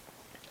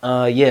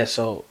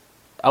 so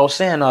I was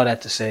saying all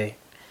that to say,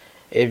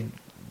 if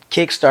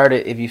kickstart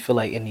it, if you feel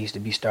like it needs to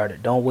be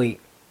started, don't wait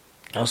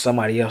on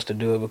somebody else to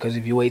do it, because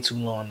if you wait too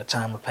long, the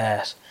time will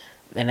pass.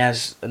 And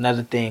that's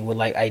another thing with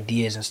like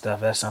ideas and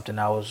stuff. That's something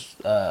I was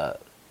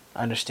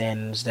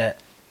understanding, is that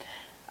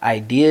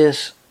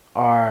ideas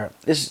are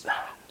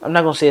I'm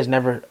not going to say it's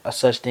never a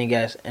such thing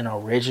as an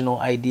original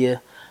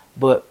idea,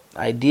 but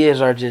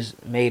ideas are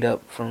just made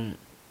up from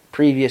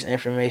previous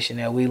information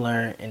that we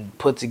learned and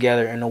put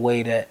together in a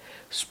way that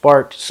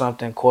sparked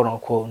something quote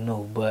unquote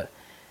new. But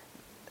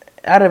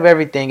out of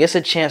everything, it's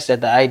a chance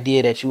that the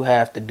idea that you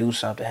have to do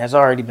something has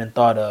already been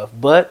thought of,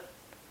 but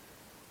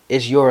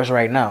it's yours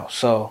right now.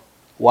 So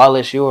while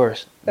it's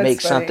yours,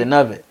 make something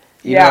of it.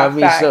 You know what I mean?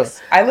 Facts.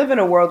 So I live in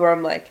a world where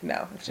I'm like,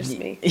 no, it's just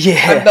me.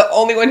 Yeah. I'm the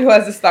only one who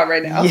has this thought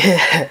right now.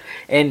 Yeah.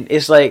 And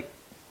it's like,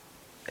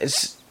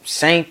 it's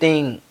same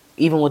thing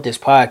even with this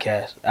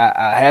podcast.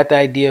 I had the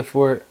idea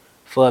for it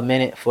for a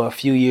minute, for a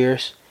few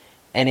years.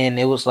 And then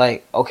it was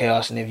like, okay,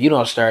 Austin, if you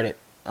don't start it,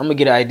 I'm going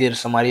to get an idea to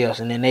somebody else,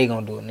 and then they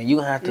going to do it. And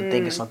you're going to have to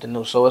think of something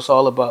new. So it's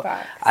all about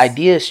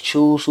ideas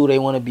choose who they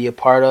want to be a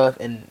part of,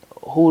 and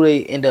who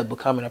they end up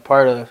becoming a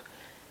part of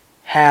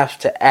have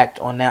to act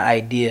on that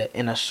idea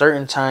in a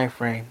certain time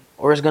frame,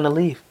 or it's going to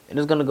leave and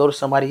it's going to go to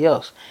somebody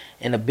else.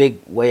 In a big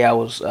way, I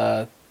was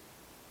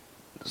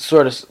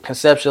sort of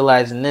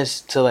conceptualizing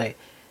this to like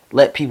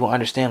let people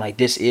understand like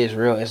this is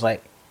real. It's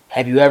like,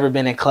 have you ever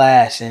been in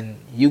class and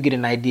you get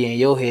an idea in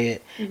your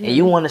head and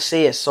you want to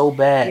say it so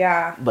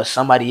bad, but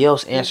somebody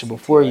else answered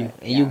before you,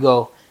 and you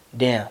go,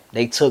 damn,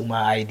 they took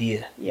my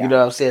idea. You know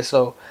what I'm saying?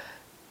 So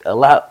a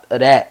lot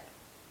of that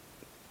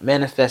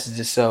manifests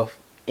itself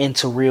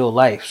into real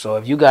life. So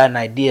if you got an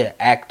idea,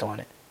 act on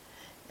it.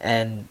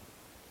 And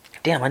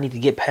damn, I need to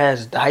get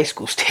past the high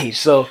school stage.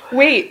 So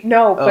wait,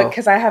 no, but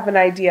because I have an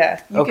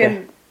idea. You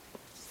can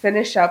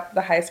finish up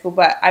the high school,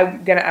 but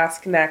I'm gonna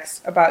ask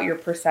next about your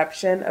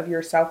perception of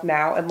yourself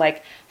now and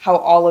like how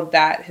all of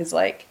that has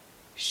like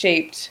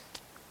shaped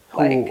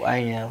who I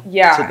am.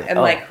 Yeah, today.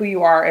 And like who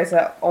you are as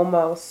a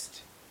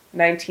almost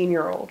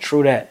 19-year-old.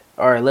 True that.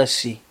 All right, let's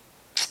see.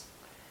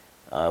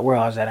 where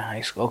I was at in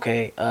high school.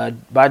 Okay,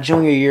 by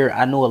junior year,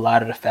 I knew a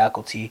lot of the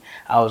faculty.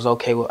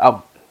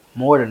 I'm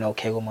more than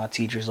okay with my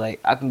teachers. Like,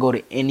 I can go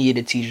to any of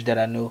the teachers that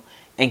I knew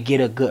and get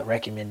a good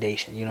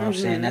recommendation. You know what I'm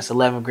saying? Mm-hmm. That's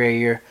 11th grade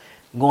year.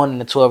 Going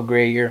into 12th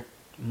grade year,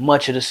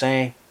 much of the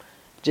same.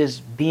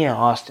 Just being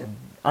Austin,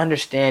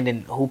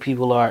 understanding who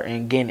people are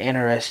and getting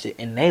interested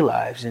in their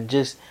lives and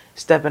just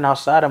stepping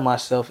outside of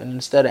myself, and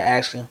instead of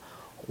asking,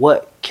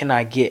 what can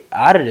I get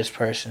out of this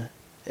person?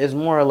 It's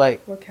more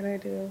like, What can I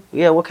do?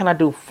 yeah, what can I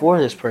do for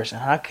this person?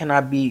 How can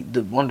I be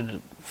one of the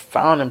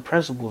founding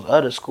principles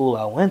of the school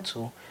I went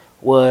to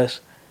was,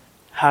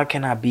 how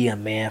can I be a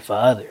man for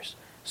others?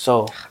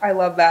 So I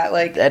love that.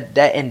 Like,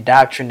 that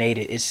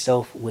indoctrinated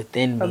itself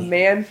within a me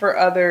man for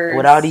others.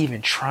 without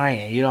even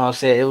trying. You know what I'm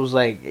saying? It was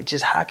like, it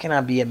just, how can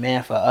I be a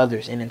man for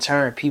others? And in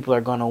turn, people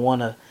are gonna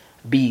want to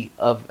be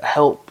of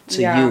help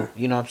to you.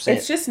 You know what I'm saying?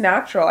 It's just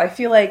natural. I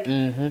feel like,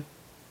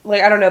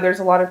 like, I don't know, there's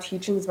a lot of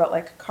teachings about,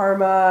 like,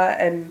 karma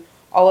and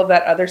all of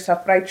that other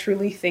stuff, but I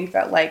truly think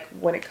that, like,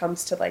 when it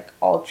comes to, like,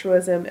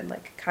 altruism and,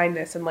 like,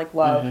 kindness and, like,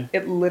 love,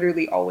 it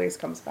literally always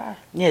comes back.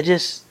 Yeah,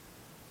 just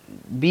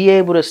be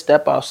able to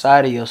step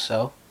outside of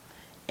yourself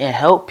and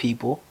help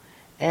people,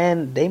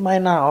 and they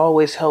might not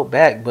always help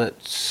back,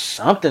 but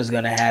something's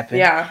gonna happen.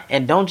 Yeah.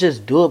 And don't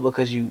just do it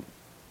because you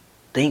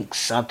think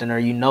something or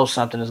you know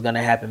something is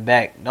gonna happen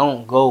back.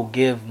 Don't go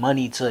give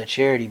money to a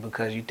charity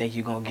because you think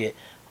you're gonna get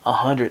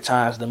 100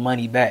 times the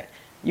money back.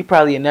 You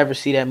probably never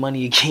see that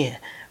money again.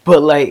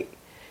 But, like,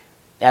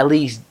 at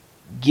least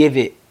give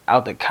it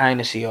out the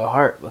kindness of your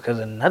heart. Because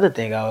another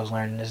thing I was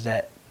learning is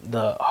that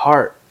the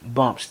heart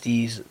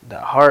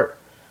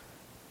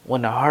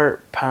when the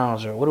heart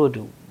pounds, or what do it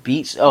do?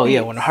 Beats? Oh,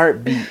 yeah, when the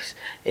heart beats,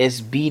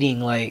 it's beating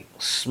like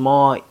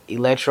small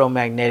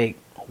electromagnetic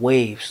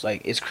waves.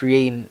 Like, it's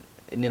creating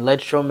an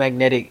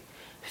electromagnetic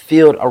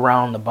field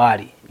around the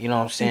body. You know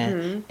what I'm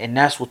saying? And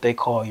that's what they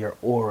call your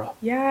aura.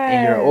 Yes.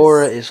 And your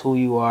aura is who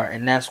you are,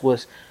 and that's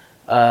what's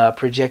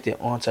projected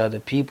onto other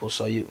people.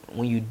 So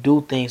when you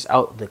do things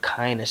out the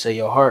kindness of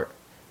your heart,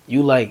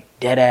 you like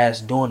dead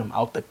ass doing them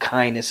out the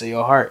kindness of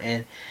your heart,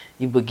 and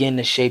you begin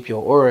to shape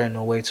your aura in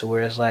a way to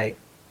where it's like,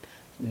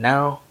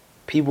 now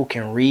people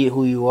can read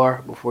who you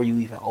are before you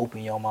even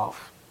open your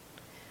mouth.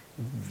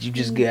 You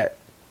just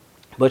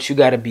but you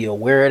got to be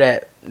aware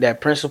of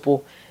that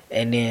principle,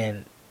 and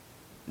then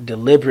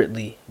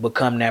deliberately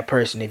become that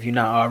person if you're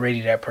not already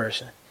that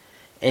person.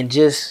 And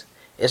just,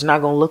 it's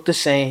not gonna look the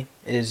same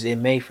as it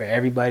may for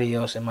everybody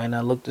else. It might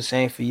not look the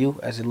same for you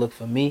as it looked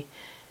for me,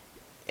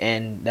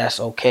 and that's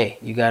okay.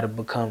 You got to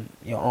become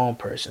your own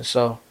person.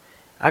 So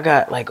I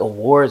got like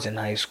awards in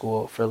high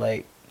school for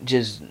like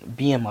just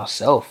being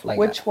myself. Like,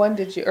 which one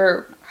did you,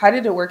 or how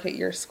did it work at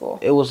your school?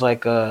 it was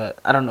like, I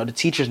don't know, the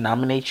teachers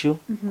nominate you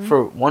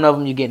for one of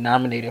them. You get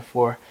nominated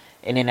for,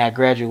 and then at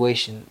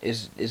graduation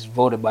is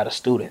voted by the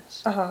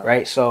students,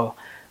 right? So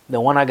the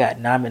one I got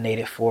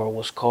nominated for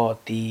was called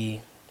the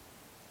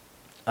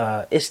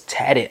it's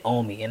tatted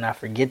on me, and I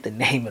forget the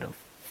name of the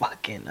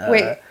fucking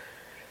wait,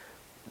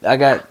 I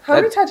got, how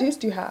many tattoos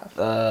do you have?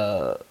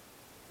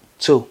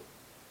 2.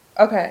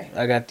 Okay.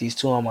 I got these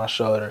 2 on my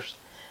shoulders,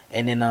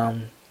 and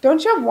then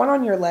don't you have one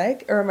on your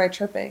leg, or am I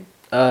tripping?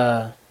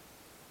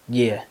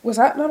 Yeah. Was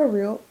that not a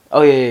real?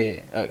 Oh,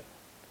 yeah.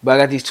 But I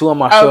got these 2 on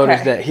my shoulders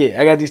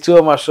I got these 2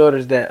 on my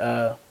shoulders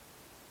that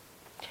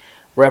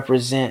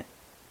represent,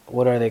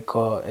 what are they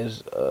called?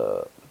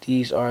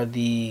 These are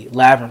the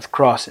Labyrinth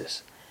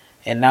Crosses,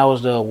 and that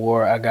was the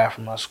award I got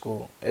from my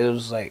school. It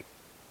was like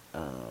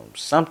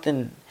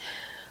something.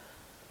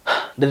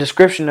 The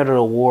description of the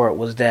award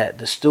was that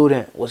the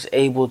student was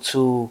able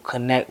to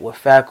connect with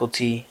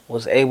faculty,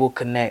 was able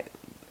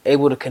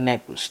to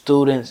connect with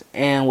students,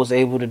 and was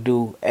able to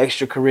do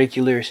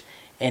extracurriculars,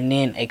 and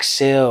then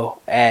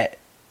excel at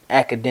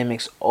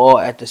academics all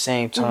at the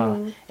same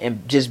time,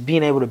 and just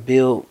being able to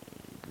build,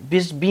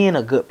 just being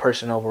a good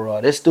person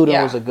overall. This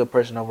student was a good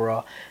person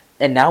overall,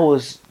 and that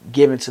was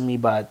given to me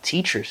by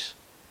teachers.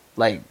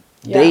 Like,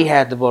 they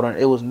had to vote on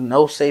it. It was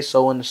no say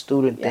so in the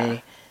student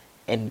thing,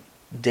 and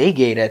they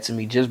gave that to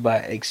me just by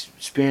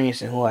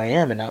experiencing who I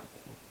am. And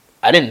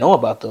I didn't know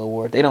about the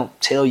award. They don't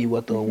tell you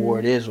what the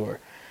award is or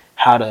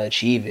how to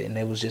achieve it, and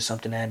it was just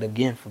something I ended up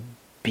getting for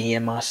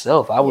being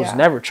myself. I was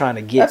never trying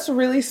to get. That's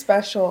really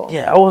special.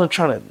 Yeah, I wasn't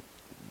trying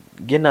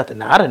to get nothing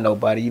out of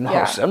nobody. You know,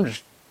 I'm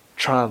just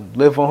trying to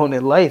live on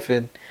in life,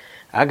 and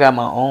I got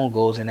my own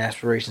goals and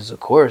aspirations, of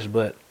course.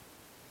 But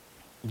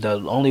the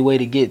only way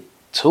to get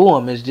to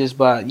them is just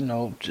by,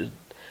 just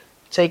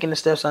taking the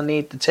steps I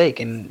need to take,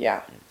 and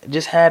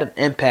just had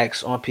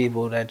impacts on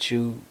people that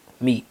you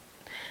meet.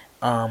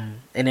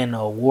 And then the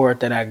award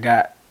that I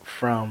got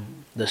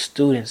from the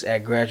students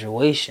at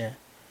graduation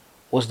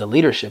was the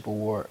leadership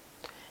award.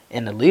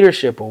 And the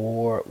leadership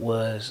award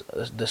was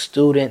the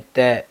student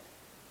that,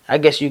 I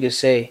guess you could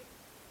say,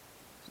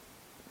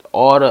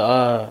 all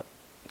the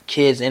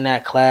kids in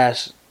that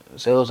class,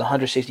 so it was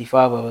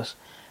 165 of us,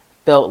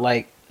 felt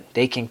like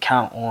they can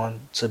count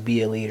on to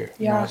be a leader.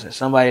 You know what I'm saying?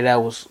 Somebody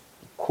that was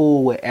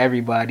cool with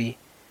everybody,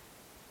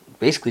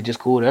 basically just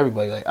cool with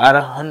everybody. Like out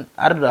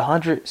of the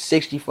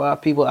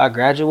 165 people I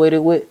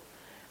graduated with,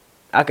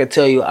 I could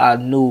tell you I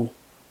knew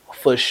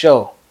for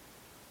sure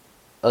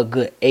a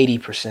good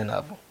 80%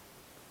 of them.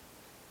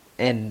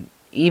 And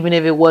even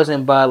if it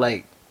wasn't by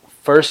like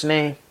first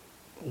name,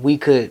 we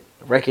could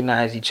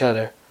recognize each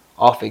other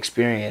off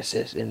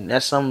experiences, and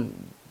that's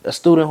a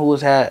student who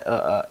has had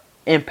a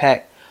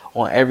impact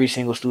on every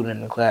single student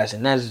in the class,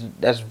 and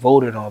that's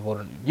voted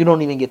on. You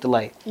don't even get to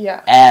like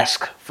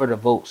ask for the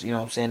votes. You know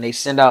what I'm saying? They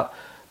send out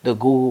the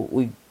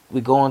Google.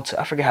 We go into,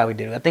 I forget how we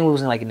did it. I think we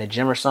was in the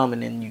gym or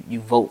something, and then you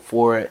vote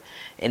for it,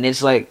 and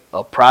it's like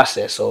a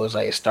process. So it's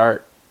like it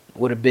start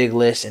with a big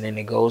list, and then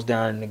it goes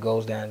down and it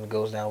goes down and it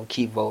goes down. We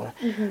keep voting,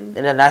 and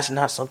then that's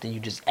not something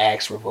you just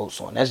ask for votes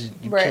on. That's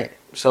you can't.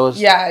 So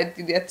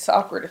it's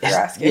awkward if you're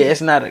asking. Yeah,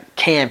 it's not a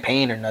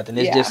campaign or nothing.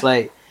 It's just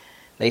like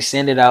they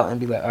send it out and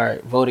be like, all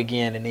right, vote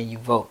again, and then you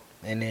vote,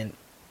 and then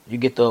you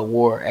get the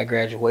award at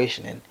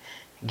graduation. And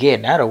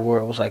getting that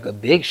award was like a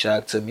big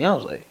shock to me. I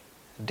was like,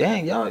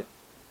 dang, y'all.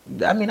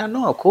 I mean, I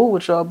know I'm cool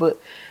with y'all, but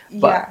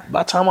by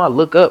the time I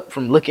look up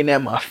from looking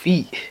at my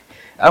feet,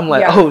 I'm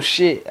like, oh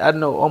shit, I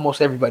know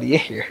almost everybody in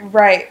here.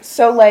 Right.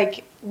 So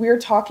like we're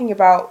talking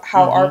about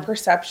how our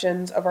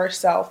perceptions of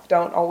ourselves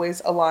don't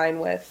always align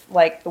with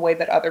like the way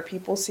that other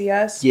people see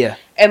us. Yeah.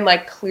 And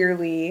like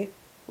clearly,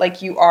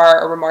 like you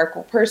are a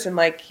remarkable person.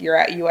 Like you're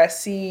at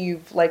USC,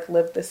 you've like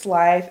lived this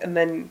life, and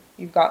then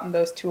you've gotten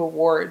those 2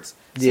 awards.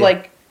 So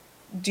like,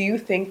 do you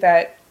think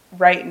that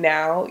right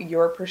now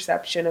your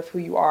perception of who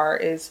you are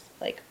is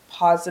like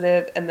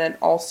positive and then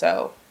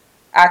also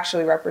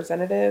actually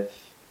representative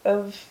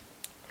of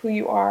who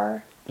you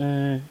are?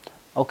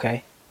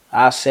 Okay.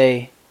 I'll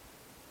say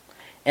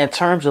in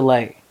terms of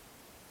like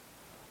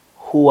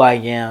who I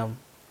am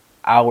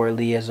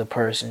outwardly as a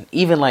person,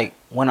 even like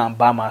when I'm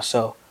by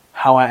myself,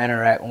 how I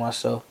interact with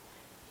myself,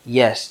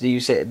 yes.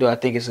 Do I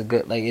think it's a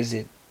good, like, is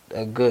it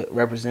a good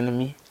representation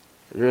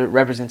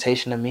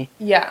of me?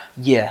 Yeah.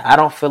 Yeah. I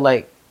don't feel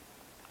like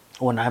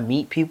when I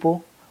meet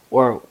people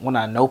or when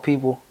I know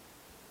people,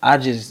 I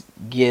just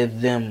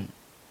give them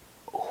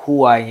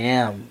who I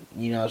am.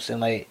 You know what I'm saying?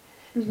 Like,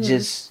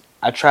 just,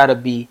 I try to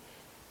be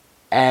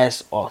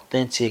as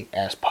authentic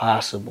as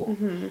possible.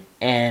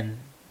 And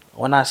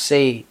when I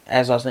say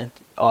as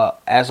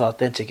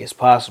authentic as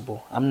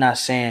possible, I'm not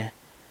saying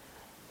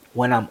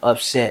when I'm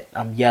upset,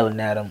 I'm yelling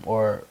at them,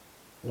 or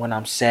when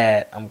I'm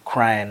sad, I'm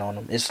crying on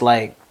them. It's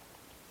like,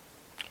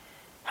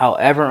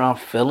 however I'm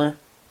feeling,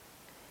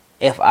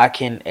 if I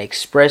can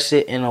express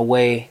it in a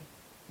way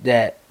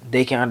that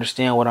they can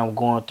understand what I'm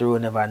going through,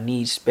 and if I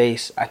need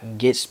space, I can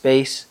get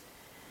space,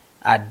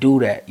 I do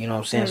that. You know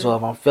what I'm saying? So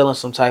if I'm feeling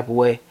some type of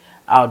way,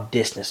 I'll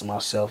distance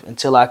myself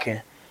until I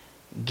can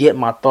get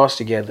my thoughts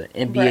together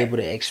and be able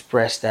to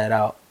express that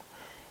out.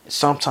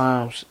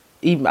 Sometimes,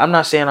 even, I'm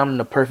not saying I'm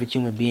the perfect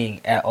human being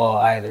at all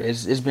either.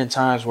 It's been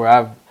times where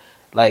I've,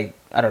 like,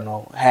 I don't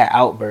know, had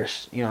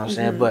outbursts, you know what I'm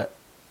saying? But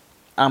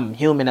I'm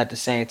human at the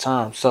same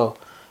time. So,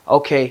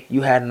 okay,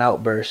 you had an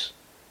outburst.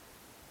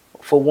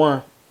 For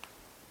one,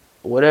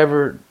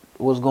 whatever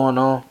was going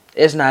on,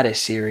 it's not as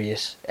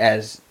serious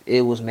as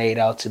it was made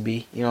out to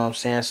be. You know what I'm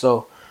saying?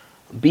 So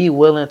be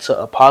willing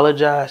to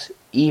apologize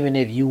even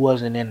if you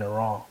wasn't in the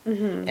wrong.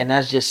 And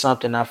that's just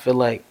something I feel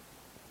like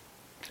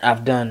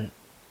I've done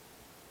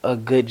a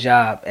good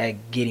job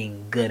at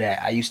getting good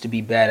at. I used to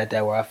be bad at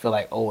that, where I feel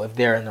like, oh, if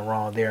they're in the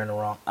wrong, they're in the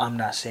wrong. I'm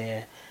not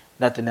saying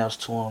nothing else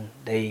to them.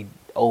 They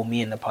owe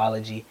me an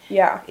apology.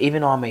 Yeah.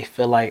 Even though I may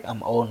feel like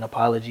I'm owed an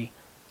apology,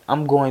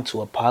 I'm going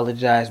to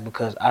apologize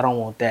because I don't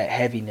want that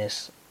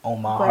heaviness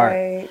on my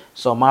heart.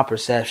 So my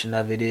perception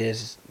of it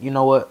is, you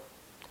know what?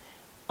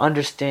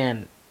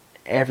 Understand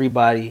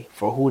everybody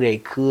for who they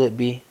could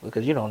be,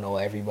 because you don't know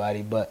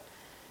everybody, but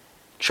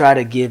try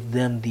to give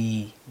them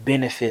the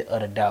benefit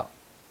of the doubt.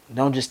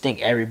 Don't just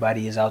think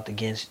everybody is out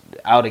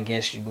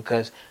against you,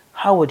 because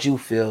how would you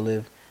feel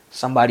if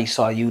somebody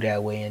saw you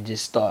that way and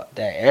just thought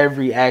that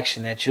every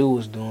action that you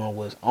was doing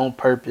was on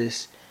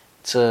purpose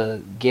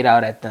to get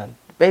out at them?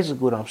 Basically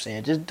what I'm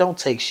saying, just don't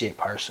take shit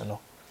personal.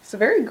 It's a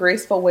very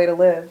graceful way to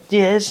live.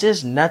 Yeah, it's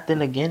just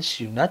nothing against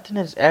you. Nothing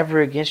is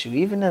ever against you.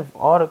 Even if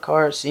all the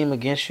cards seem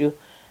against you,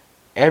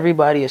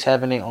 everybody is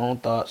having their own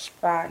thoughts.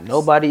 Facts.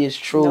 Nobody is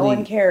truly... No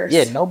one cares.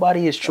 Yeah,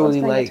 nobody is truly,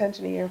 no one's paying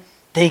attention to you.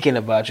 Thinking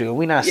about you.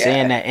 We're not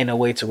saying that in a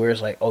way to where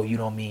it's like, oh, you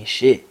don't mean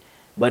shit.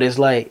 But it's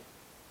like,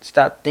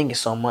 stop thinking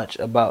so much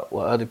about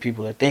what other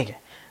people are thinking.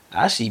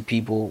 I see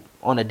people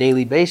on a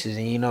daily basis,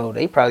 and you know,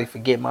 they probably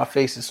forget my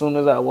face as soon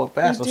as I walk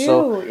past them.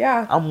 So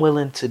I'm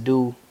willing to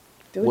do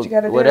what you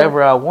gotta do.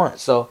 Whatever I want.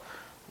 So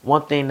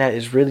one thing that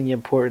is really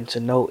important to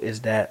note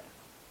is that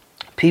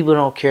people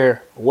don't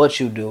care what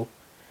you do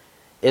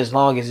as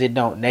long as it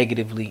don't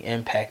negatively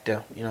impact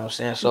them. You know what I'm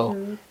saying?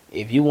 So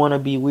if you want to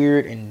be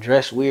weird and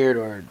dress weird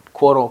or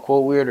quote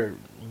unquote weird or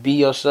be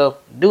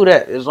yourself, do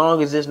that as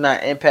long as it's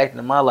not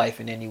impacting my life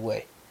in any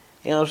way.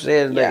 You know what I'm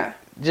saying? Like,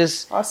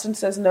 just Austin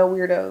says no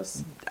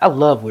weirdos. I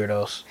love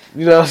weirdos.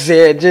 You know what I'm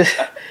saying? Just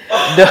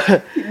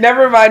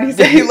never mind. He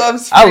said he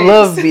loves freaks. I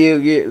love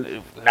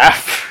being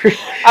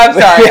I'm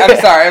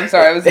sorry.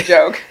 It was a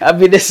joke. I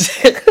mean,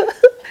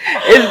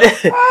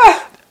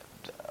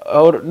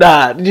 oh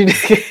nah,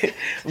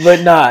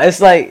 but nah,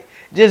 it's like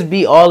just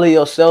be all of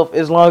yourself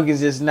as long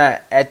as it's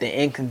not at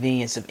the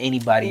inconvenience of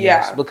anybody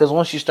else. Yeah. Because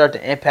once you start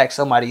to impact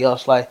somebody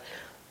else, like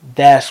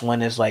that's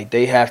when it's like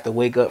they have to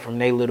wake up from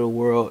their little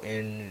world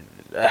and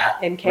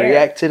care.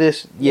 react to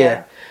this.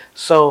 Yeah.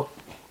 So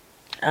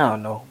I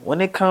don't know. When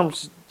it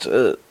comes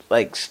to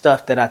like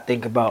stuff that I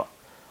think about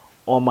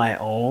on my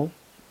own,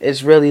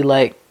 it's really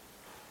like,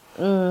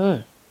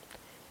 like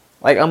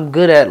I'm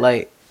good at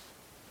like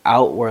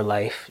outward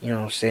life. You know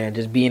what I'm saying?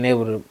 Just being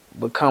able to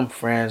become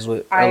friends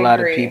with a lot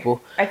of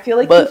people. I feel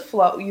like you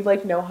flow. You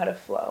like know how to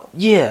flow.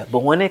 Yeah,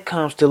 but when it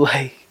comes to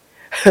like,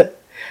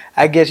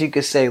 I guess you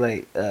could say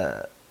like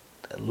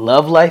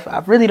love life,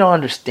 I really don't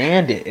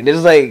understand it. And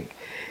it's like,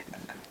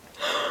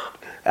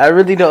 I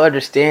really don't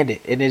understand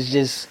it. And it's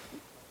just,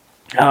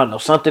 I don't know,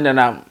 something that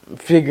I'm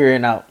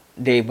figuring out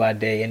day by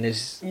day. And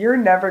it's, you're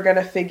never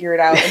gonna figure it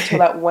out until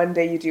that one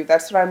day you do.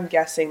 That's what I'm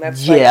guessing.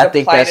 That's I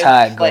think that's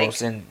how it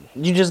goes. And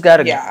you just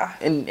gotta,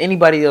 and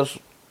anybody else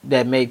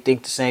that may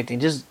think the same thing,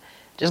 just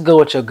go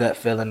with your gut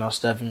feeling on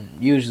stuff,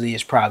 and usually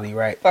it's probably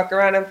right. Fuck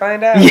around and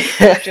find out.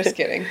 Yeah. Just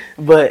kidding.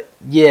 But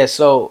yeah,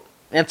 so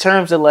in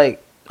terms of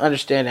like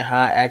understanding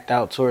how I act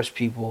out towards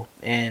people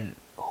and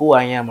who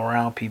I am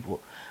around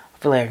people, I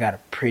feel like I got a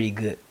pretty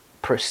good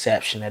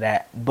perception of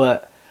that.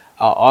 But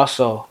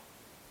also,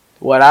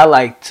 what I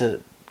like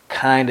to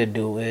kind of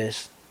do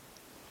is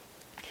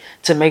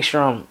to make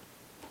sure I'm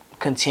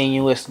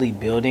continuously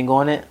building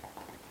on it.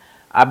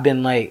 I've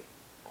been like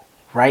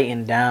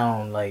writing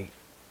down, like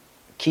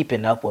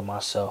keeping up with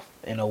myself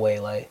in a way,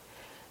 like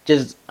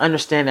just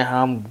understanding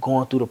how I'm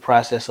going through the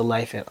process of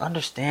life and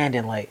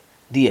understanding like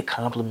the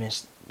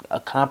accomplishments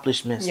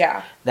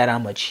that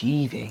I'm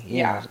achieving.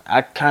 You know,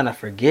 I kind of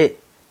forget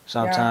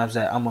sometimes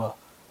that I'm a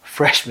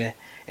freshman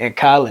in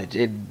college,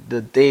 and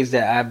the things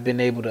that I've been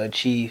able to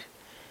achieve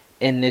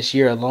in this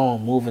year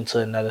alone, moving to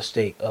another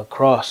state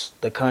across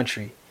the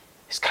country,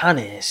 it's kind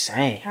of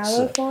insane.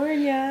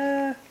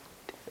 California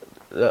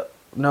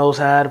knows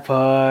how to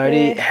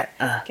party.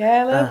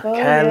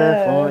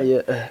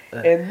 California.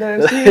 In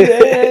the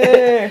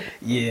city.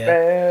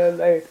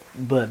 Yeah.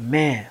 But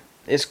man,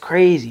 it's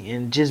crazy.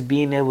 And just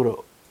being able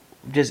to,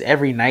 just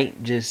every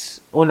night,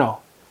 just, oh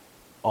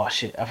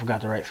shit, I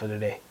forgot to write for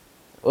today.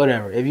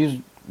 Whatever. If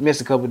you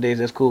miss a couple of days,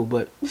 that's cool.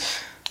 But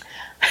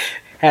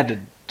had to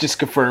just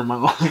confirm my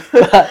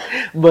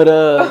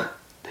own.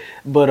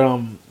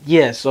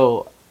 Yeah,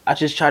 so I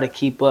just try to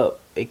keep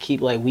up and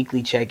keep like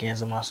weekly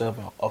check-ins of myself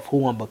of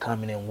who I'm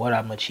becoming and what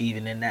I'm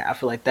achieving, and that I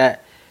feel like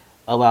that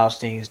allows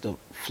things to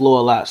flow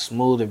a lot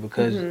smoother,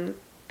 because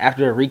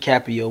after a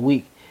recap of your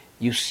week,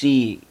 you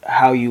see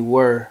how you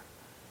were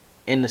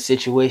in the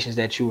situations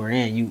that you were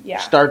in. You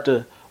start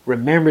to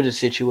remember the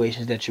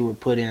situations that you were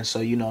put in,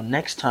 so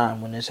next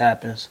time when this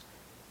happens,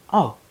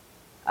 oh,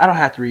 I don't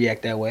have to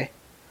react that way.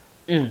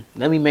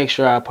 Let me make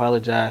sure I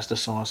apologize to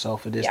so and so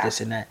for this,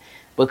 this, and that,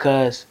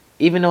 because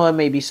even though it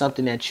may be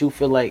something that you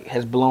feel like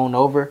has blown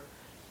over,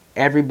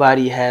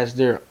 everybody has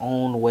their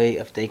own way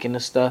of thinking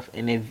of stuff.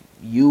 And if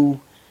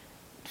you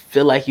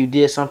feel like you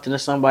did something to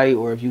somebody,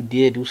 or if you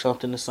did do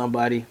something to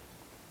somebody,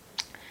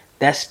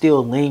 that's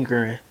still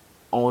lingering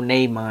on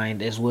their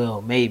mind as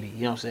well, maybe.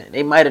 You know what I'm saying?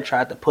 They might have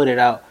tried to put it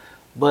out,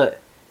 but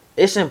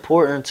it's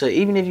important to,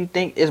 even if you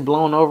think it's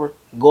blown over,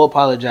 go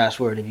apologize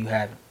for it if you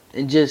haven't.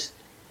 And just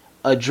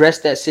address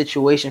that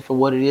situation for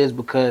what it is,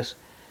 because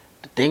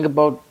the thing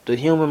about the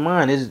human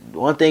mind is,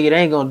 one thing it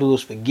ain't gonna do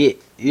is forget.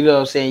 You know what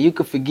I'm saying? You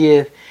can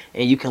forgive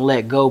and you can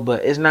let go,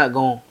 but it's not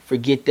gonna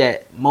forget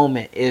that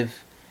moment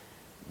if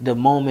the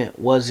moment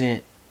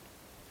wasn't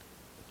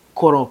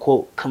quote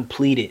unquote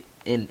completed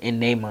in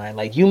their mind.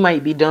 Like, you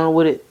might be done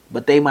with it,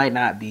 but they might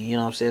not be. You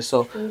know what I'm saying?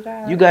 So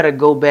you gotta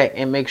go back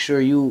and make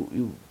sure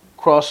you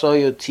cross all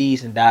your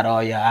T's and dot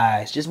all your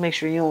I's. Just make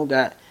sure you don't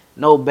got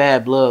no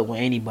bad blood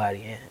with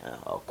anybody. And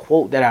a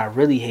quote that I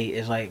really hate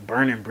is like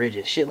burning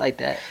bridges, shit like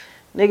that.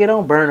 Nigga,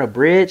 don't burn a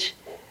bridge.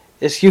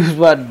 Excuse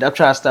me, I'm trying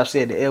to stop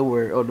saying the L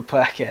word on the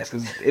podcast,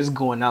 because it's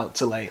going out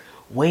to like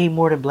way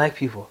more than black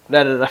people.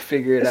 Now that I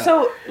figure it out.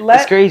 So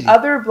it's crazy.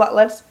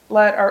 Let's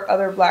let our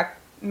other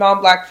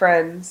non-black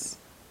friends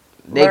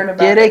learn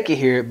about it. Yeah, they can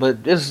hear it,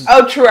 but this.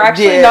 Oh, true.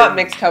 Actually, not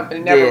mixed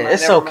company. Never mind.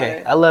 It's okay.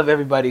 Mind. I love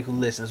everybody who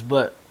listens,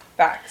 but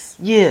facts.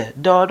 Yeah,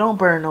 dog, don't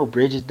burn no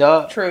bridges,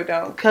 dog. True,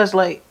 don't. Because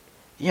like,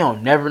 you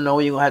don't never know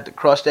when you're gonna have to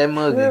cross that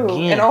mug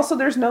again. And also,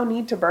 there's no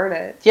need to burn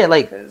it. Yeah,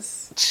 like,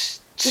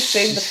 just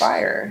save the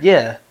fire.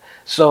 Yeah.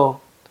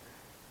 So,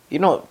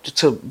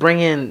 to bring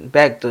in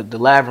back the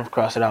Labyrinth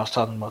Cross that I was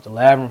talking about, the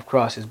Labyrinth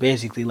Cross is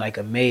basically like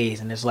a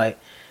maze, and it's like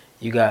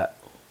you got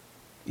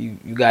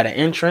an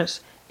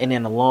entrance, and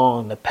then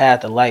along the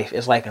path of life,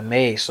 it's like a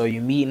maze. So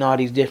you're meeting all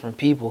these different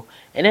people,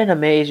 and in the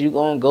maze, you're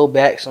gonna go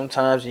back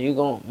sometimes, and you're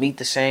gonna meet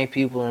the same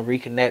people and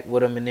reconnect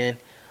with them, and then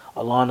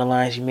along the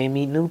lines you may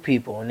meet new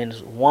people, and then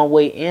there's one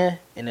way in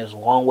and there's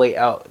one way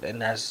out,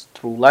 and that's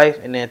through life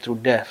and then through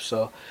death.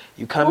 So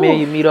you come in,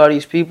 you Oof. meet all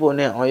these people, and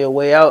then on your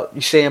way out,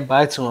 you saying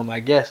bye to them, I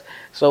guess.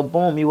 So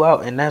boom, you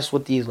out, and that's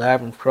what these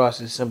labyrinth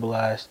crosses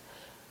symbolize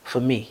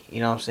for me. You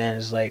know what I'm saying?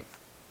 It's like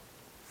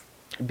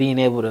being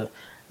able to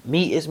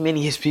meet as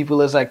many as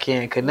people as I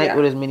can, connect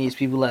with as many as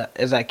people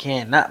as I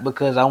can, not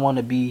because I want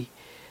to be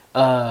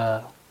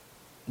uh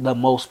the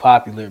most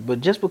popular, but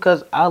just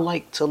because I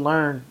like to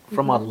learn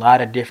from a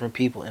lot of different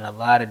people, and a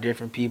lot of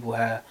different people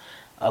have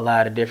a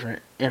lot of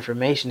different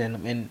information in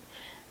them. And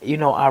you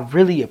know, I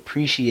really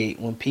appreciate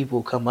when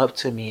people come up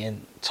to me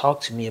and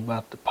talk to me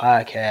about the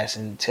podcast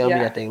and tell me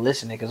that they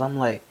listen, because I'm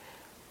like,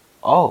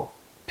 oh,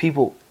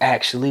 people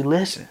actually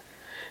listen.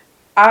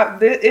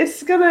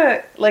 It's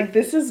gonna, like,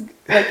 this is,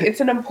 like, it's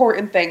an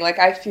important thing. Like,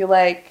 I feel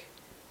like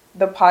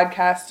the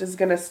podcast is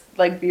gonna,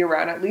 like, be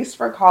around at least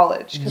for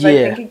college, because I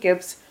think it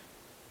gives,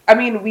 I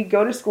mean, we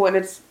go to school and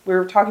we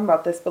were talking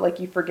about this, but, like,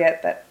 you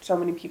forget that so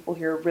many people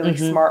here are really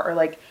smart, or,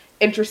 like,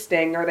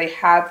 interesting, or they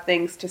have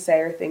things to say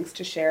or things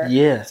to share.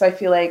 Yeah. So I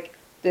feel like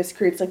this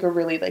creates, like, a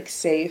really, like,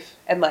 safe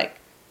and, like,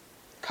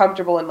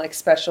 comfortable and, like,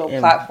 special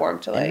platform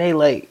to,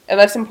 like, and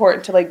that's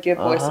important to, like, give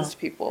voices to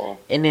people.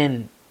 And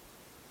then,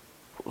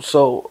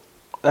 so,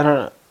 I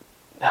don't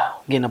know,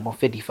 getting up on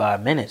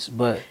 55 minutes,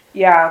 but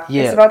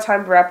it's about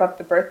time to wrap up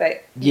the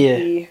birthday.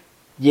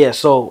 Yeah,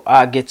 so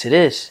I get to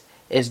this,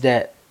 is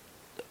that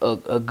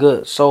a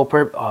good sole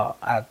purpose,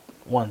 I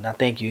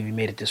thank you if you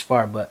made it this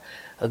far, but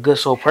a good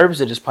sole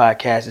purpose of this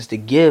podcast is to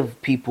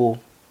give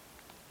people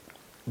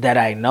that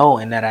I know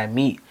and that I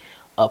meet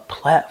a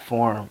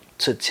platform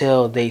to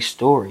tell their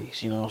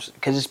stories, you know,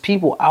 because there's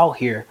people out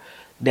here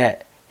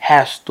that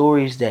have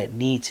stories that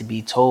need to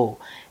be told.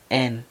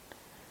 And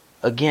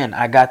again,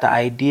 I got the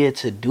idea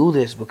to do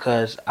this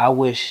because I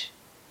wish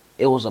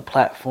it was a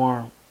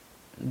platform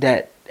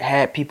that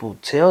had people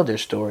tell their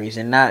stories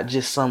and not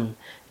just some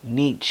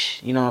niche,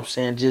 you know what I'm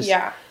saying? Just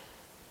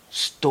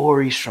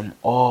stories from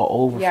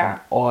all over, from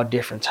all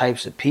different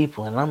types of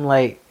people. And I'm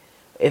like,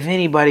 if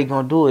anybody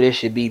gonna do it, it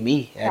should be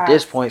me at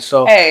this point.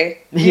 So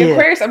hey, the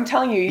Aquarius, I'm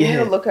telling you, you need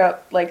to look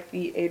up, like,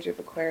 the age of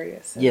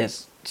Aquarius.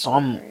 Yes. So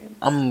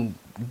I'm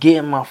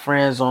getting my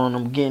friends on,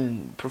 I'm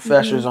getting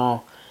professors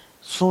on.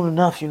 Soon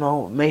enough, you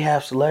know, may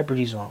have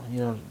celebrities on. You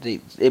know,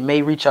 it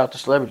may reach out to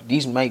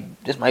celebrities.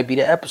 This might be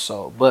the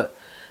episode, but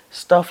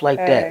stuff like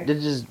that.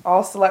 This is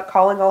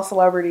calling all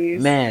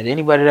celebrities. Man,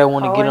 anybody that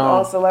want to get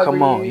on,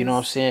 come on. You know what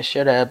I'm saying?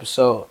 Share the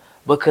episode,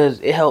 because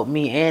it helped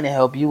me and it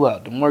helped you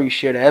out. The more you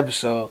share the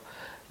episode,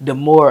 the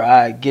more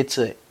I get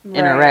to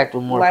interact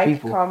with more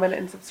people. Like, comment,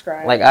 and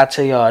subscribe. Like, I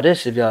tell y'all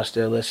this, if y'all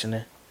still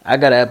listening, I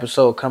got an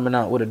episode coming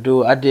out with a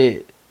dude. I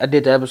did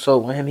the episode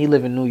with him. He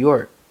live in New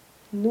York.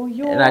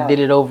 And I did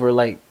it over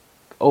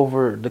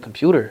the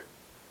computer.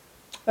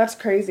 That's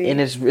crazy. And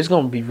it's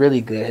gonna be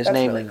really good. His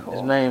name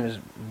is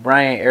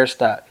Brian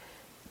Airstock.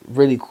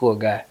 Really cool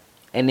guy.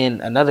 And then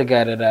another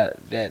guy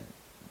that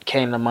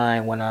came to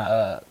mind when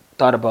I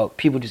thought about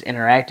people just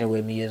interacting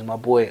with me is my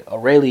boy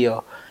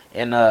Aurelio,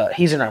 and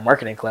he's in our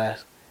marketing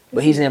class,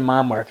 but he's in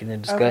my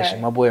marketing discussion.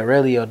 Okay. My boy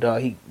Aurelio,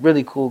 dog, he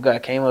really cool guy,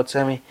 came up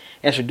to me,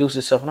 introduced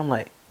himself, and I'm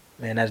like,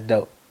 man, that's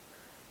dope.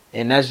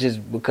 And that's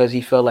just because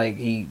he felt like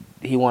he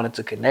wanted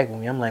to connect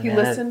with me. I'm like, he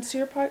listens to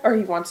your podcast, or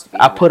he wants to be.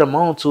 I put him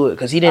on to it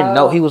because he didn't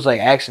know. He was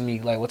like asking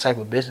me like what type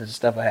of business and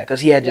stuff I had,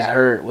 because he had just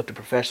heard what the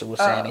professor was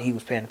saying and he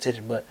was paying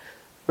attention. But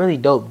really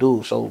dope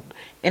dude. So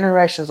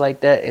interactions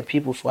like that and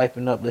people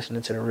swiping up,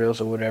 listening to the reels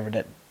or whatever.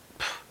 That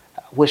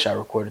I wish I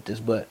recorded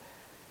this, but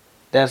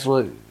that's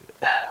what.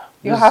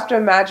 You'll have to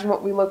imagine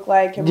what we look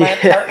like in my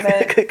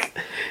apartment.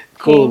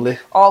 Cool.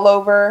 All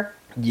over.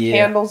 Yeah.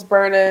 Candles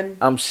burning.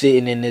 I'm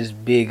sitting in this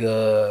big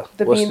the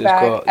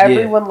beanbag.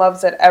 Everyone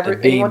loves it.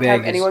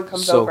 Anytime anyone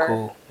comes over,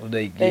 cool.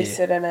 They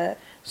sit in it.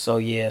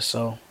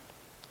 So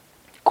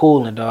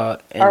cool and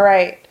dog. And all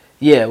right.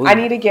 Yeah. I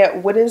need to get,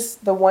 what is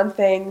the one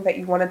thing that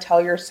you want to tell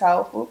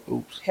yourself?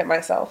 Oops. Hit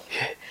myself.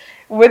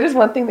 What is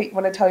one thing that you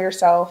want to tell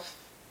yourself,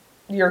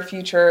 your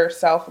future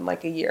self, in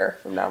like a year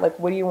from now? Like,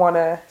 what do you want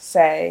to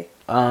say?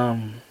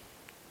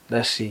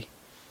 Let's see.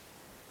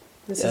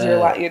 This is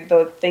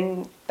the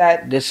thing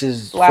that... This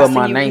is for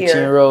my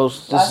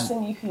 19-year-olds. Last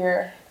thing you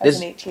hear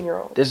as an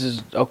 18-year-old. This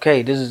is...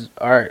 Okay, this is...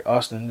 All right,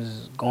 Austin, this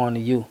is going to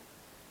you.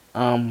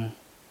 For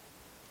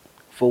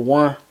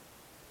one,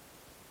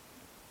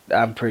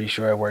 I'm pretty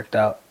sure it worked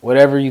out.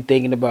 Whatever you're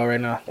thinking about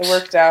right now... It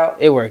worked out.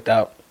 It worked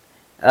out.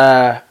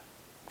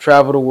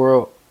 Travel the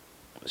world.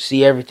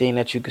 See everything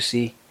that you could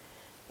see.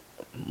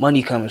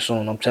 Money coming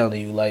soon, I'm telling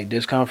you. Like,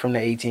 this coming from the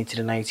 18 to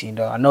the 19,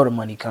 dog. I know the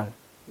money coming.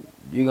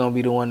 You're going to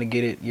be the one to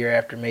get it year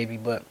after maybe,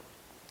 but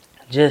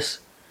just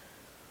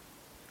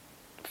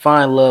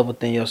find love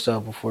within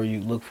yourself before you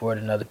look for it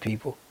in other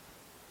people.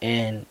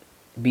 And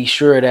be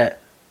sure that,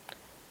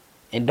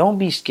 and don't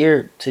be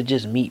scared to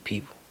just meet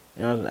people.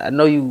 You know, I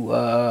know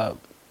you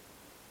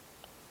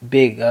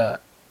big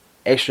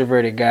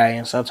extroverted guy,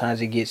 and sometimes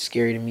it gets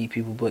scary to meet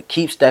people, but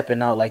keep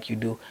stepping out like you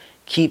do.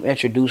 Keep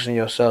introducing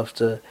yourself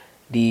to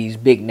these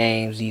big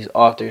names, these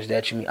authors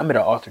that you meet. I met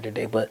an author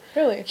today, but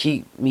Really?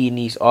 keep meeting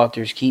these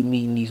authors, keep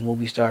meeting these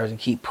movie stars, and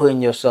keep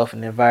putting yourself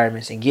in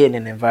environments and getting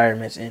in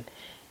environments and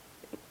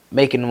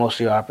making the most of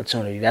your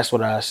opportunity. That's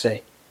what I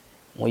say.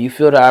 When you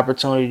feel the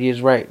opportunity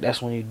is right,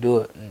 that's when you do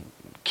it. And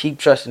keep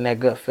trusting that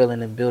gut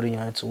feeling and building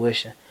your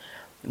intuition.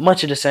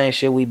 Much of the same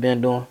shit we've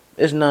been doing.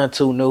 It's nothing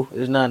too new.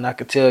 It's nothing I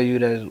could tell you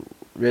that's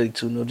really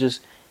too new.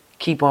 Just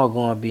keep on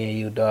going being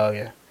you, dog.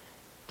 Yeah.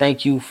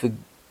 Thank you for...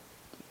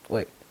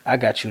 Wait, I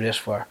got you this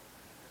far.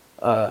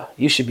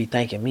 You should be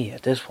thanking me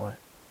at this point.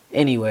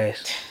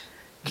 Anyways.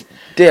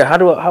 Yeah,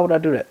 how would I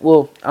do that?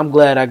 Well, I'm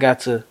glad I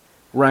got to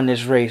run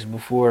this race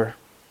before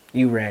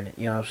you ran it.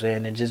 You know what I'm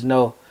saying? And just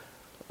know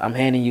I'm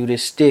handing you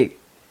this stick.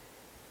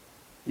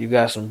 You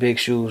got some big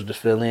shoes to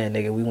fill in,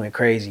 nigga. We went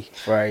crazy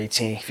for our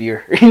 18th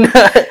year.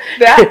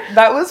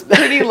 That was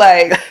pretty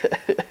like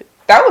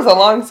that was a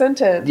long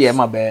sentence. Yeah,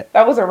 my bad.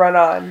 That was a run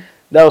on.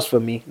 That was for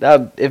me.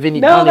 That if any.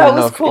 I No, don't that even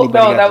know was if cool.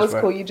 anybody No, got that this was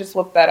far. cool. You just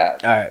looked that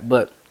up. All right,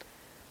 but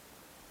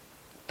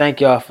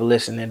thank y'all for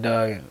listening,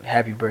 dog. And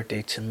happy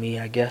birthday to me,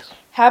 I guess.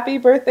 Happy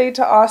birthday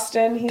to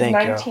Austin. He's Thank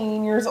y'all.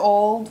 19 years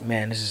old.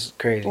 Man, this is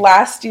crazy.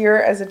 Last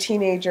year as a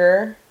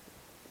teenager.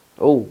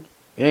 Oh,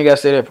 you ain't gotta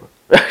say that, bro.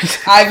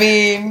 I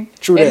mean,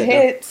 True it that,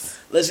 hits.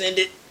 Let's end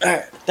it. All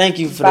right. Thank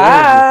you for the interview.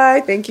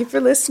 Bye. Thank you for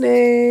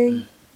listening.